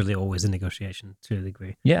 it's ultimately always a negotiation to a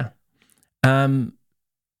degree. Yeah.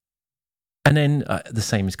 And then the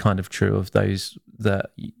same is kind of true of those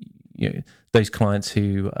those clients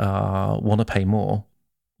who want to pay more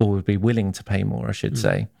or would be willing to pay more, I should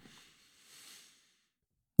say.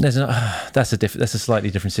 That's a slightly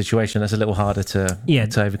different situation. That's a little harder to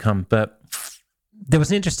overcome. But there was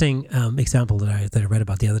an interesting example that I read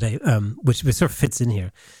about the other day, which sort of fits in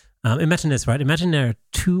here. Imagine this, right? Imagine there are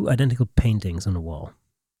two identical paintings on the wall,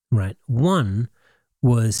 right? One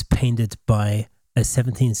was painted by a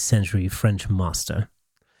 17th century French master.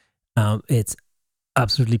 It's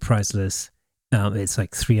absolutely priceless. It's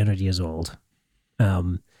like 300 years old.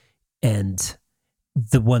 And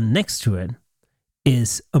the one next to it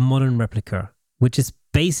is a modern replica, which is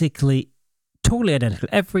basically totally identical,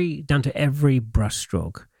 down to every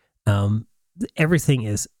brushstroke. Everything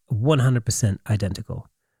is 100% identical,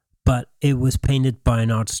 but it was painted by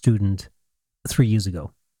an art student 3 years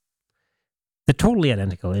ago. They're totally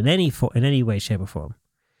identical in any way, shape, or form.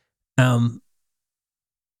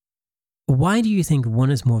 Why do you think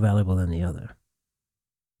one is more valuable than the other?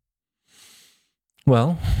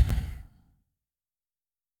 Well,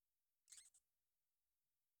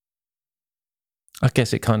 I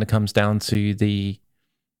guess it kind of comes down to the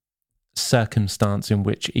circumstance in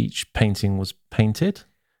which each painting was painted.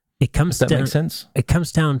 Does that make sense? It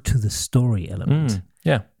comes down to the story element.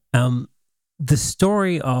 Yeah. The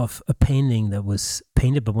story of a painting that was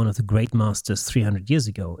painted by one of the great masters 300 years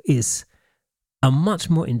ago is a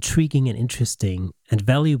much more intriguing and interesting and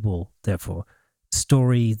valuable, therefore,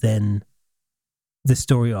 story than the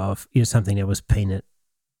story of something that was painted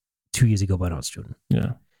 2 years ago by an art student.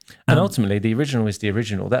 Yeah. And ultimately, the original is the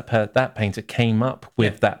original. That painter came up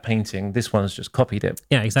with that painting. This one's just copied it.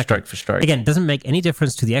 Yeah, exactly. Stroke for stroke. Again, it doesn't make any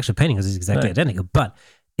difference to the actual painting because it's exactly identical, but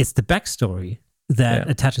it's the backstory that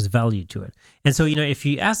attaches value to it. And so, if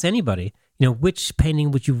you ask anybody, which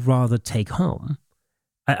painting would you rather take home?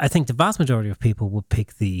 I think the vast majority of people will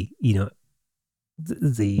pick the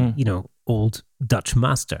old Dutch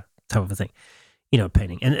master type of a thing,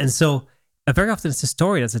 painting. And so very often it's a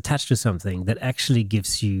story that's attached to something that actually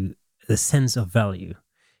gives you the sense of value.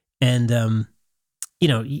 And,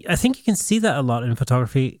 I think you can see that a lot in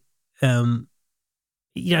photography. I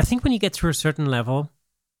think when you get to a certain level,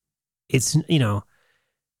 it's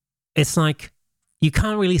like you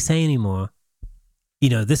can't really say anymore,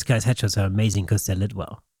 this guy's headshots are amazing because they're lit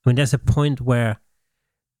well. I mean, there's a point where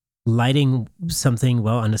lighting something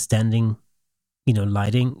well, understanding,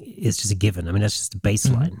 lighting is just a given. I mean, that's just the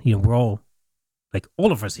baseline. Mm-hmm. We're all, like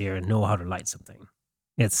all of us here know how to light something.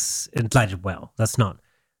 It's lighted well. That's not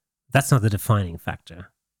the defining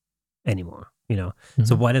factor anymore, Mm-hmm.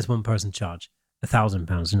 So why does one person charge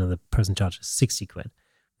 £1,000? Another person charges 60 quid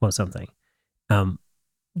for something?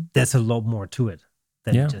 There's a lot more to it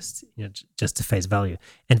than just the face value.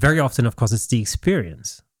 And very often, of course, it's the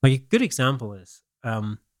experience. Like a good example is,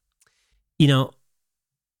 I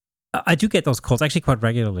do get those calls actually quite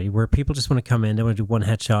regularly where people just want to come in, they want to do one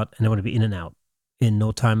headshot, and they want to be in and out in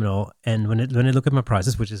no time at all. And when they look at my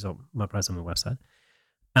prices, which is my price on my website,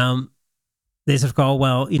 they sort of go,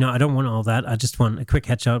 well, I don't want all that. I just want a quick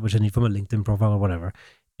headshot, which I need from a LinkedIn profile or whatever.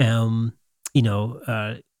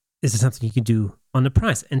 Is it something you can do on the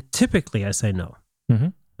price? And typically I say no.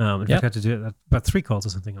 Mm-hmm. In fact, I had to do it about 3 calls or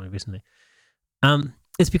something only recently.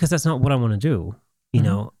 It's because that's not what I want to do.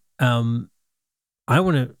 I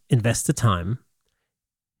want to invest the time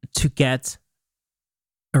to get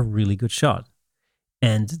a really good shot.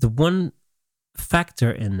 And the one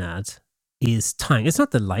factor in that is time. It's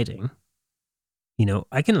not the lighting.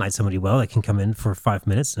 I can light somebody well. I can come in for 5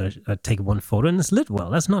 minutes and I take one photo and it's lit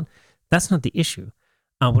well. That's not the issue.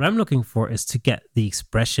 What I'm looking for is to get the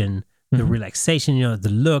expression, the relaxation, the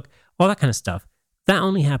look, all that kind of stuff. That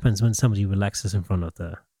only happens when somebody relaxes in front of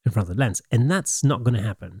the lens, and that's not going to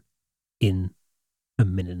happen in a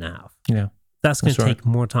minute and a half. Yeah, that's going to take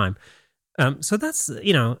more time. So that's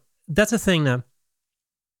a thing that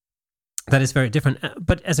is very different.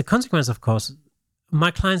 But as a consequence, of course,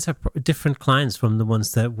 my clients are different clients from the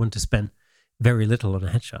ones that want to spend very little on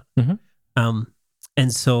a headshot. Mm-hmm.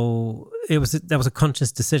 And so that was a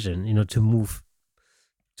conscious decision, to move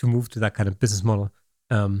to that kind of business model,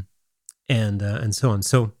 and so on.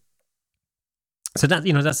 So that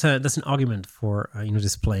that's an argument for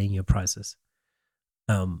displaying your prices.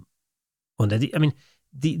 On that, I mean,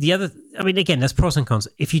 the other, I mean, again, there's pros and cons.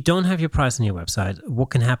 If you don't have your price on your website, what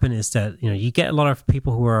can happen is that you get a lot of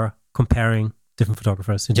people who are comparing different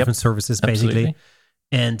photographers in different services, basically,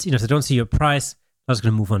 and if they don't see your price, I was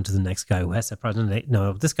going to move on to the next guy who has that price. And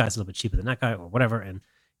this guy's a little bit cheaper than that guy or whatever. And,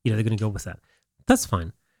 they're going to go with that. That's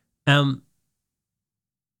fine. On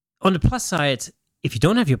the plus side, if you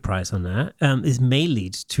don't have your price on that, it may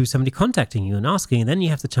lead to somebody contacting you and asking, and then you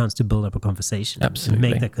have the chance to build up a conversation and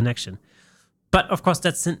make that connection. But of course,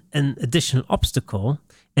 that's an additional obstacle.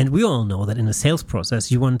 And we all know that in the sales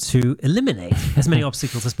process, you want to eliminate as many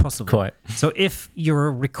obstacles as possible. Quite. So if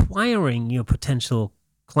you're requiring your potential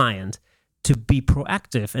client to be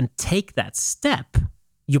proactive and take that step,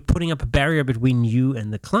 you're putting up a barrier between you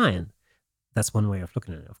and the client. That's one way of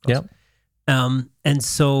looking at it, of course. Yep. And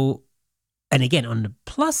so, and again, on the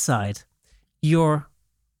plus side, if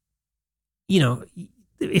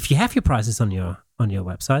you have your prices on your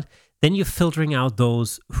website, then you're filtering out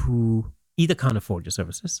those who either can't afford your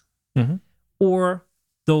services or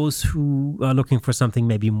those who are looking for something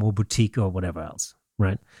maybe more boutique or whatever else,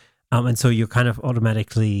 right? And so you're kind of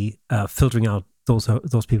automatically filtering out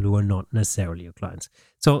those people who are not necessarily your clients.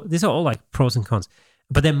 So these are all like pros and cons.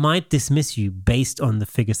 But they might dismiss you based on the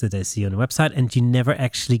figures that they see on the website, and you never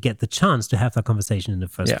actually get the chance to have that conversation in the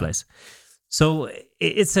first place. So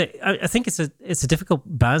I think it's a difficult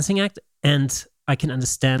balancing act, and I can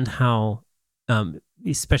understand how,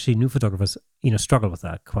 especially new photographers, struggle with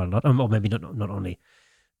that quite a lot. Or maybe not only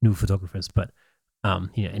new photographers, but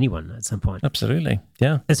anyone at some point. Absolutely,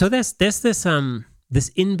 yeah. And so there's this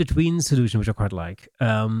in between solution which I quite like,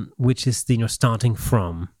 which is the starting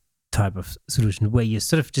from type of solution, where you're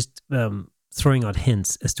sort of just throwing out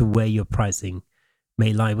hints as to where your pricing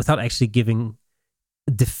may lie without actually giving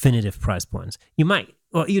definitive price points. You might,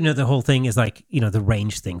 or the whole thing is like the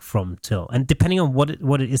range thing from till, and depending on what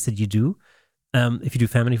it is that you do. If you do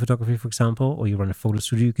family photography, for example, or you run a photo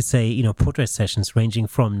studio, you could say portrait sessions ranging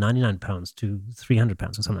from £99 to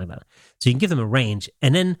 £300 or something like that. So you can give them a range,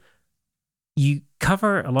 and then you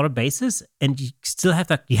cover a lot of bases, and you still have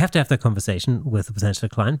that. You have to have that conversation with a potential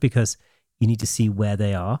client, because you need to see where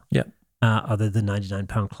they are. Yeah. Are they the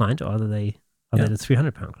 £99 client, or are they the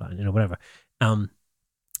 £300 client? Whatever. And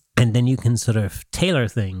then you can sort of tailor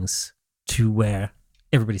things to where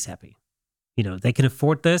everybody's happy. They can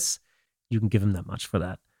afford this. You can give them that much for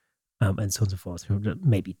that, and so on and so forth.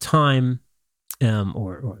 Maybe time,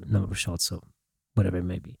 or number of shots, so whatever it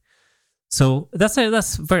may be. So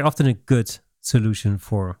that's very often a good solution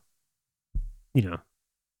for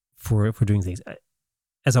doing things.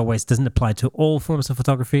 As always, doesn't apply to all forms of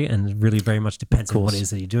photography, and it really very much depends on what it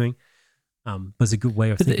is that you're doing. But it's a good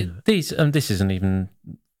way of thinking. This isn't even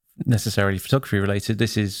necessarily photography related.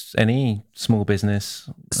 This is any small business,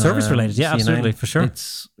 service related. Yeah, absolutely, for sure.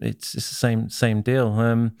 It's the same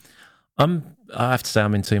deal. I have to say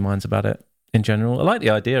I'm in two minds about it in general. I like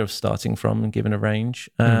the idea of starting from and giving a range.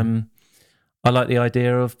 I like the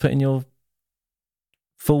idea of putting your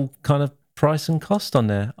full kind of price and cost on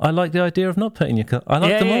there. I like the idea of not putting your. I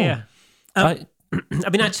like them all. Yeah. I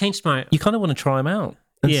changed my. You kind of want to try them out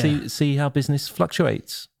and see how business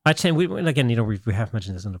fluctuates. I changed. We have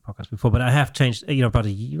mentioned this on the podcast before, but I have changed. About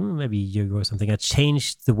maybe a year ago or something. I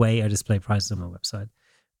changed the way I display prices on my website.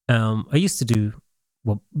 I used to do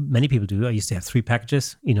what many people do. I used to have 3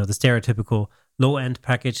 packages. The stereotypical low-end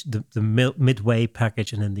package, the midway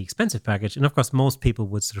package, and then the expensive package. And of course, most people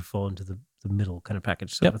would sort of fall into the middle kind of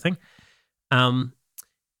package sort of thing.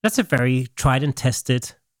 That's a very tried and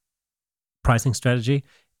tested pricing strategy.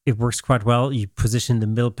 It works quite well. You position the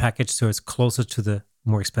middle package so it's closer to the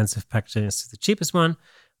more expensive package than it's to the cheapest one.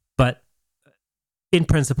 But in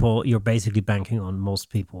principle, you're basically banking on most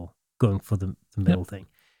people going for the middle thing.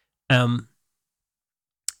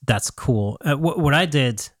 That's cool. What I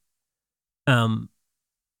did on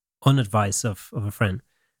advice of a friend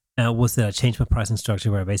was that I changed my pricing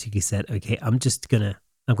structure, where I basically said, okay, I'm going to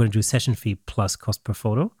do a session fee plus cost per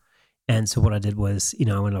photo. And so what I did was,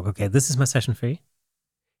 I went like, okay, this is my session fee.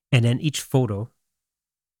 And then each photo,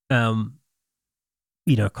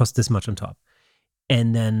 costs this much on top.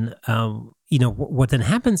 And then, what then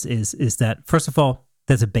happens is that, first of all,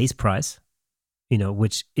 there's a base price,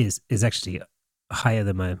 which is actually higher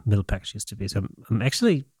than my middle package used to be. So I'm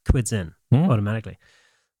actually quids in automatically.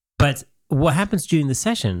 But what happens during the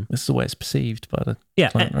session? This is the way it's perceived by the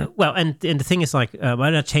client, right? Well, and the thing is, like, why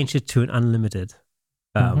did I change it to an unlimited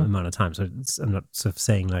amount of time? So I'm not sort of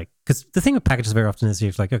saying like, because the thing with packages very often is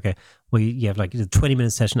you're like, okay, well, you have like the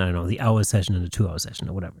 20-minute session, I don't know, the hour session and the 2-hour session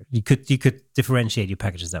or whatever. You could differentiate your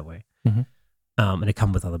packages that way, and it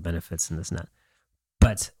come with other benefits and this and that.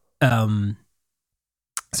 But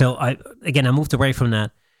so I moved away from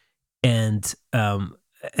that, and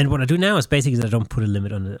what I do now is basically that I don't put a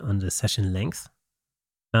limit on the session length,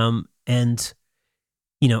 and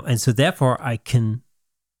so therefore I can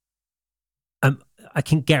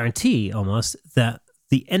guarantee almost that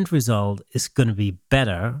the end result is going to be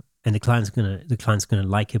better, and the client's going to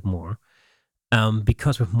like it more,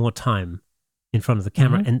 because with more time in front of the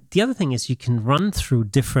camera. And the other thing is you can run through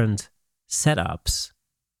different setups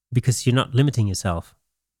because you're not limiting yourself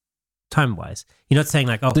time-wise. You're not saying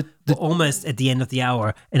like, we're almost at the end of the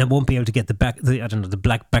hour and I won't be able to get the black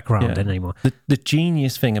background anymore. The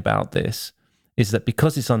genius thing about this is that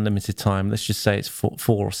because it's unlimited time, let's just say it's 4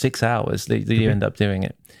 or 6 hours that you end up doing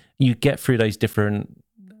it, you get through those different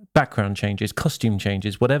background changes, costume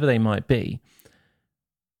changes, whatever they might be.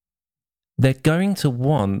 They're going to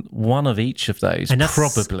want one of each of those, and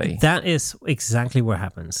probably. That is exactly what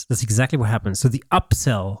happens. That's exactly what happens. So the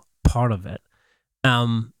upsell part of it,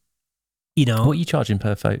 what are you charging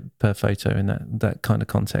per photo in that kind of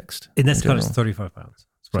context? In this context, £35.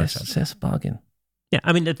 That's a bargain. Yeah,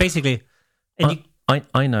 I mean, basically,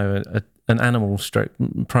 I know an animal stroke,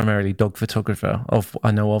 primarily dog photographer.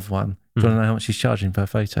 I know of one. Do you want to know how much he's charging per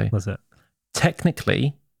photo? What's it?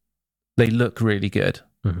 Technically, they look really good,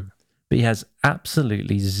 Mm-hmm. but he has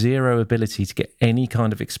absolutely zero ability to get any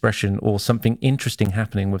kind of expression or something interesting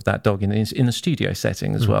happening with that dog in a studio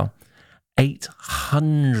setting as well.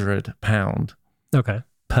 £800 Okay.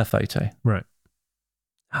 per photo. Right.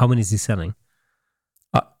 How many is he selling?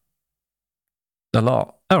 A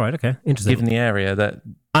lot. Oh, right. Okay. Interesting. Given the area that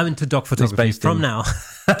I'm into dog photography based from in. now.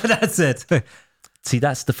 That's it. See,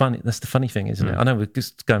 that's the funny thing, isn't it? I know we're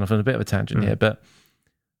just going off on a bit of a tangent here, but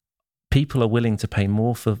people are willing to pay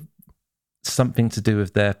more for something to do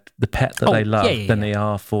with the pet that they love than they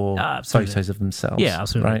are for photos of themselves. Yeah,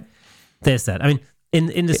 absolutely. Right? There's that. I mean,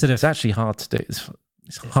 in the sort of, it's actually hard to do. It's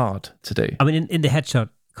hard to do. I mean, in the headshot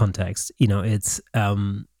context, it's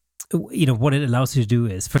what it allows you to do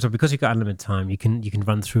is, first of all, because you've got unlimited time, you can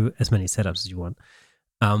run through as many setups as you want.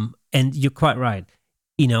 And you're quite right.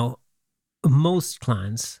 Most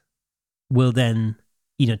clients will then,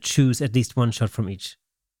 choose at least one shot from each.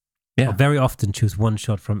 Yeah. Or very often choose one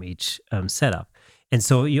shot from each setup. And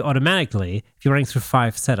so you automatically, if you're running through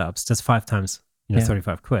 5 setups, that's 5 times,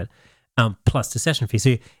 35 quid, plus the session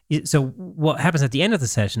fee. So what happens at the end of the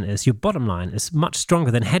session is your bottom line is much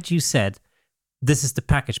stronger than had you said, this is the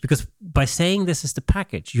package. Because by saying this is the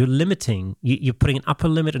package, you're limiting, you're putting an upper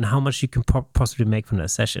limit on how much you can possibly make from that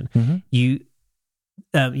session. Mm-hmm. You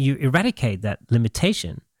eradicate that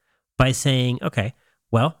limitation by saying, okay,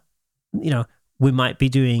 well, we might be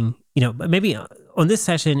doing, maybe on this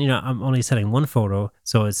session, I'm only selling 1 photo.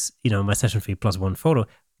 So it's, my session fee plus 1 photo.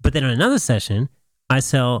 But then on another session, I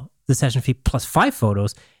sell the session fee plus 5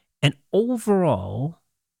 photos. And overall,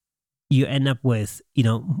 you end up with,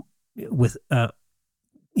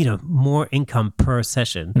 more income per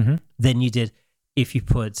session than you did if you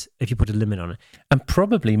put a limit on it. And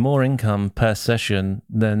probably more income per session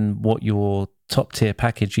than what your top tier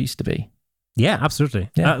package used to be. Yeah, absolutely.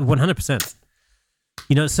 Yeah. 100%.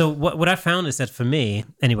 So what I found is that for me,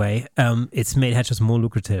 anyway, it's made headshots more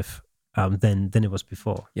lucrative than it was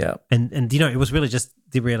before. Yeah. And it was really just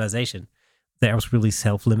the realization that I was really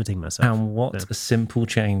self-limiting myself. And what a simple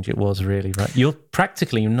change it was, really, right? You're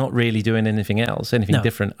practically not really doing anything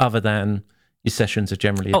different, other than your sessions are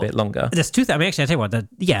generally a bit longer. There's 2 things. I mean, actually, I tell you what,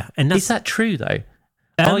 and that's, is that true though?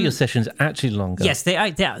 Are your sessions actually longer? Yes, they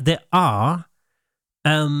are.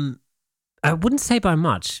 I wouldn't say by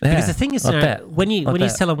much, because the thing is, when you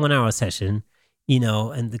sell a 1 hour session,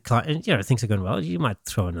 and the client, things are going well, you might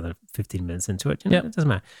throw another 15 minutes into it. It doesn't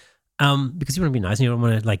matter, because you want to be nice and you don't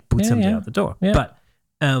want to boot somebody out the door. Yeah. But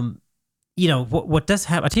what does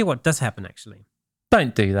happen? I tell you what does happen actually.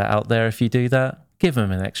 Don't do that out there. If you do that, give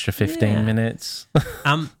them an extra 15 minutes.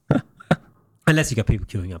 Unless you got people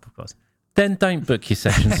queuing up, of course. Then don't book your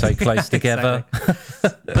sessions so close together.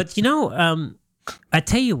 But I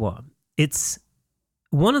tell you what, it's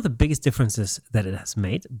one of the biggest differences that it has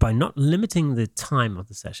made by not limiting the time of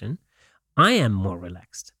the session. I am more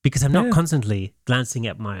relaxed because I'm not constantly glancing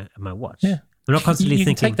at my watch. Yeah. I'm not constantly you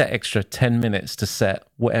thinking. You can take that extra 10 minutes to set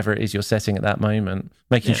whatever it is you're setting at that moment,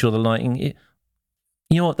 making sure the lighting, you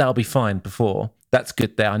know what, that'll be fine before. That's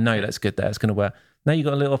good there. I know that's good there. It's going to work. Now you've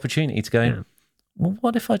got a little opportunity to go, well,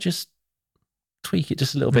 what if I just tweak it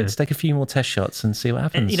just a little bit, to take a few more test shots and see what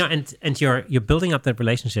happens. And you're building up that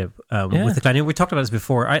relationship with the client. We talked about this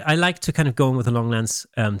before. I like to kind of go in with a long lens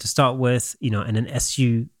to start with, and then as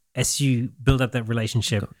you build up that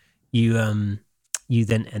relationship, you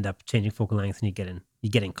then end up changing focal length and you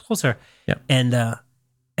get in closer. Yeah.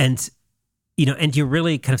 And you're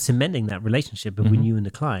really kind of cementing that relationship between you and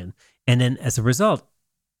the client. And then as a result,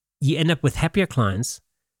 you end up with happier clients.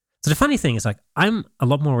 So the funny thing is, I'm a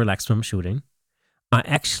lot more relaxed when I'm shooting. I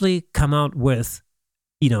actually come out with,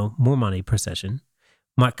 more money per session.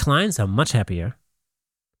 My clients are much happier.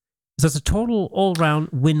 So it's a total all-round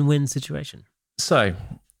win-win situation. So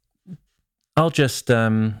I'll just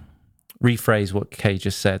rephrase what Kay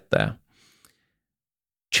just said there.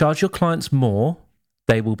 Charge your clients more,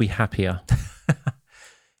 they will be happier.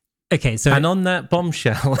 Okay, so and on that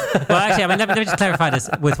bombshell. Well, actually, let me just clarify this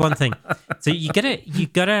with one thing. So you gotta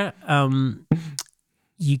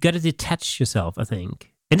detach yourself, I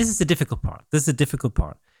think. And this is the difficult part.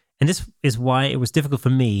 And this is why it was difficult for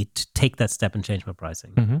me to take that step and change my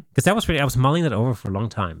pricing. Because I was mulling that over for a long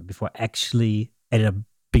time before I actually ended up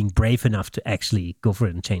being brave enough to actually go for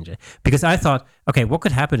it and change it. Because I thought, okay, what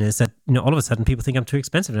could happen is that, all of a sudden people think I'm too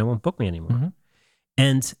expensive and they won't book me anymore.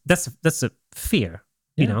 And that's a fear,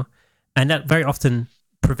 and that very often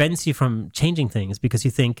prevents you from changing things because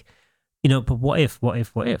you think, but what if?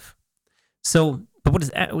 So but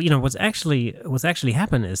what's actually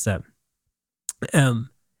happened is that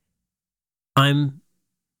I'm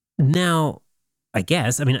now, I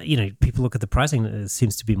guess, I mean, people look at the pricing, it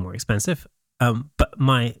seems to be more expensive, but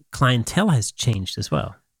my clientele has changed as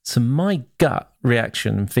well. So my gut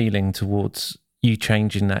reaction and feeling towards you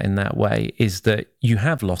changing that in that way is that you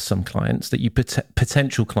have lost some clients, that you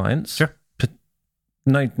potential clients. Sure.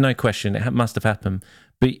 No question, it must have happened.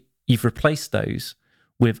 But you've replaced those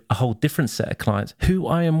with a whole different set of clients who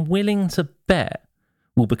I am willing to bet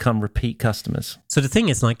will become repeat customers. So the thing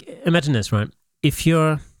is, like, imagine this, right? If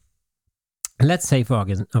you're, let's say for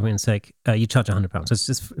argument's sake, you charge £100. It's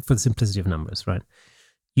just for the simplicity of numbers, right?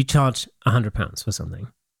 You charge £100 for something.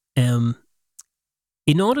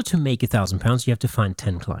 In order to make £1,000, you have to find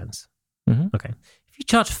 10 clients. Mm-hmm. Okay. If you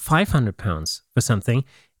charge £500 for something,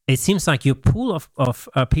 it seems like your pool of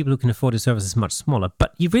people who can afford the service is much smaller,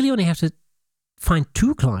 but you really only have to find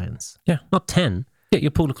 2 clients. Yeah. Not 10. Yeah,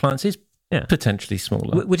 your pool of clients is potentially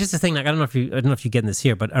smaller. Which is the thing. Like, I don't know if you're getting this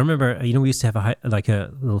here, but I remember, we used to have a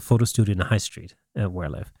little photo studio in the high street where I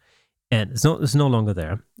live, and it's no longer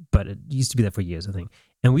there, but it used to be there for years, I think.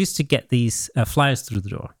 And we used to get these flyers through the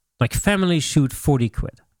door, like family shoot 40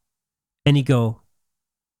 quid, and I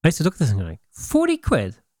used to look at this and go like, 40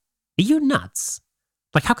 quid? Are you nuts?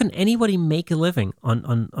 Like, how can anybody make a living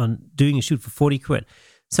on doing a shoot for 40 quid?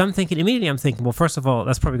 So I'm thinking, well, first of all,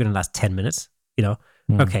 that's probably going to last 10 minutes,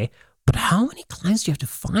 Okay. But how many clients do you have to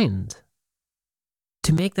find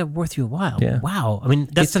to make that worth your while? Yeah. Wow. I mean,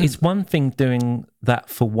 it's one thing doing that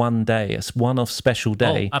for one day, it's one-off special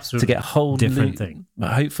day to get a whole different thing.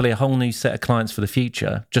 Hopefully a whole new set of clients for the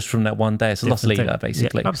future just from that one day. It's a loss leader,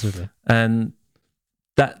 basically. Yeah, absolutely. And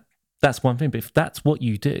that's one thing. But if that's what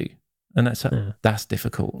you do, and that's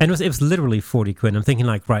difficult. And it was literally 40 quid. I'm thinking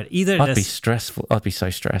like, right, either I'd be stressful. I'd be so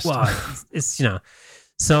stressed. Well, it's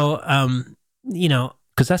so,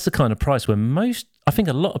 because that's the kind of price where I think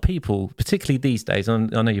a lot of people, particularly these days,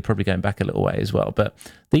 and I know you're probably going back a little way as well, but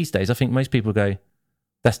these days I think most people go,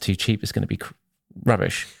 that's too cheap, it's going to be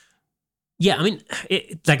rubbish. Yeah, I mean,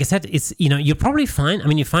 like I said, it's, you'll probably find, I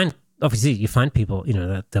mean, you find people,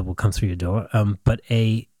 that will come through your door, but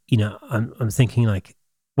I'm thinking like,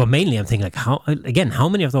 well, mainly I'm thinking like, how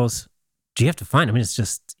many of those do you have to find? I mean, it's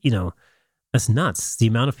just, that's nuts, the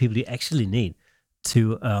amount of people you actually need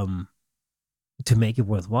to make it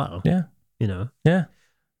worthwhile. Yeah. Yeah.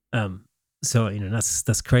 So,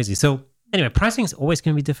 that's crazy. So anyway, pricing is always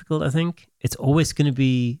going to be difficult, I think. It's always going to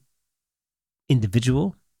be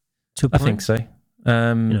individual to a point. I think so.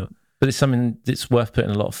 But it's something that's worth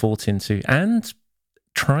putting a lot of thought into and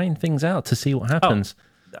trying things out to see what happens.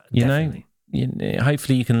 Definitely.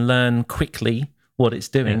 Hopefully you can learn quickly what it's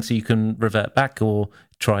doing so you can revert back or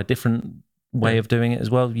try a different way of doing it as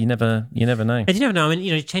well. You never know. And you never know. I mean,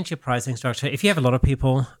 you change your pricing structure. If you have a lot of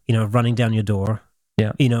people, running down your door,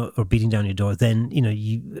 or beating down your door, then,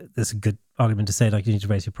 there's a good argument to say, like, you need to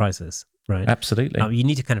raise your prices, right? Absolutely. You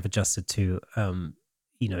need to kind of adjust it to,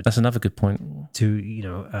 that's another good point.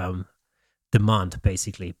 To, demand,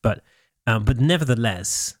 basically. But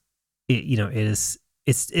nevertheless,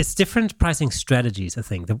 it's different pricing strategies, I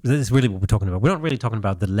think. This is really what we're talking about. We're not really talking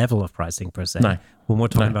about the level of pricing per se. No. We're more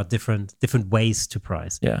talking about different ways to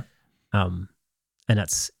price. Yeah. And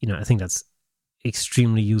that's, I think that's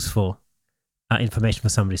extremely useful information for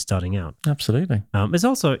somebody starting out. Absolutely. It's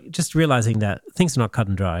also just realizing that things are not cut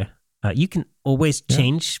and dry. You can always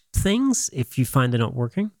change things if you find they're not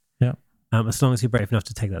working. Yeah. As long as you're brave enough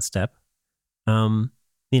to take that step. And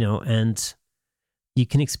you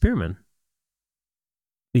can experiment.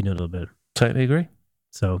 A little bit. Totally agree.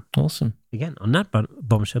 So awesome. Again, on that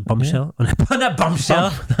bombshell. On that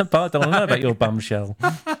bombshell. I don't know about your bombshell.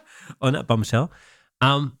 On that bombshell.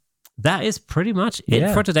 That is pretty much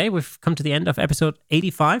it for today. We've come to the end of episode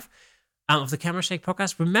 85 of the Camera Shake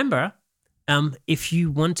podcast. Remember, if you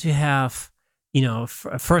want to have,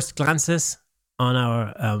 first glances on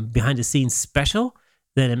our behind the scenes special,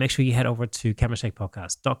 then make sure you head over to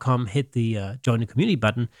camerashakepodcast.com, hit the join the community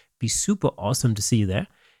button. Be super awesome to see you there.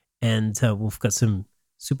 And we've got some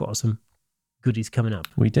super awesome goodies coming up.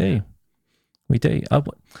 We do. I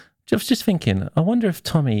was just thinking, I wonder if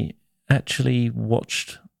Tommy actually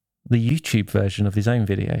watched the YouTube version of his own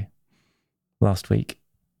video last week,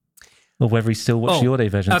 or whether he still watched the audio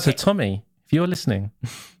version. Okay. So Tommy, if you're listening,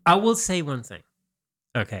 I will say one thing.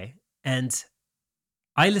 Okay. And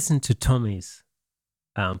I listened to Tommy's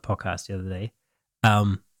podcast the other day,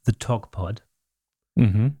 the Talk Pod,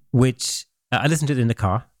 which I listened to it in the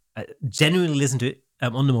car. I genuinely listened to it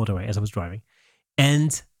on the motorway as I was driving,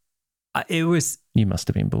 and it was. You must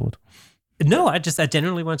have been bored. No, I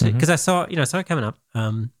genuinely wanted to, because I saw it coming up.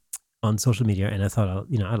 on social media, and I thought,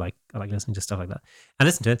 I like listening to stuff like that. I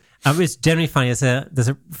listened to it. It's generally funny. There's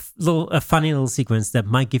a funny little sequence that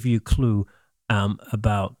might give you a clue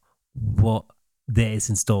about what there is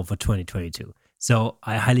in store for 2022. So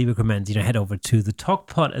I highly recommend head over to the Talk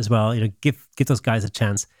Pod as well. Give those guys a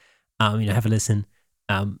chance. Have a listen.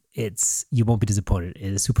 You won't be disappointed.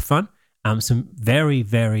 It is super fun. Some very,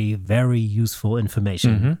 very, very useful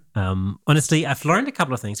information. Honestly, I've learned a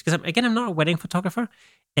couple of things because I'm not a wedding photographer,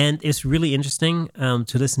 and it's really interesting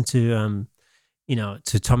to listen to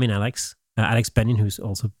to Tommy and Alex Benyon, who's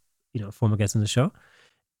also a former guest on the show.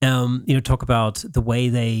 Talk about the way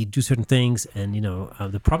they do certain things and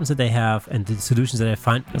the problems that they have and the solutions that they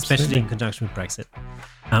find, especially in conjunction with Brexit.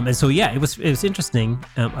 And so it was interesting.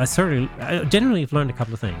 I generally have learned a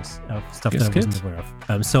couple of things of stuff that I wasn't aware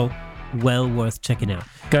of. So well worth checking out.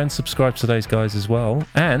 Go and subscribe to those guys as well.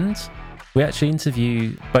 And we actually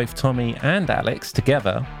interview both Tommy and Alex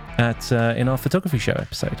together in our photography show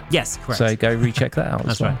episode. Yes, correct. So go recheck that out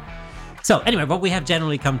as well. Right. So anyway, we have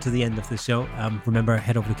generally come to the end of the show. Remember,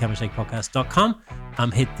 head over to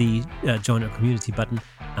CameraShakepodcast.com. Hit the join our community button.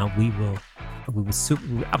 We will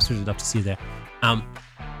absolutely love to see you there.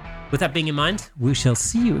 With that being in mind, we shall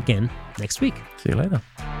see you again next week. See you later.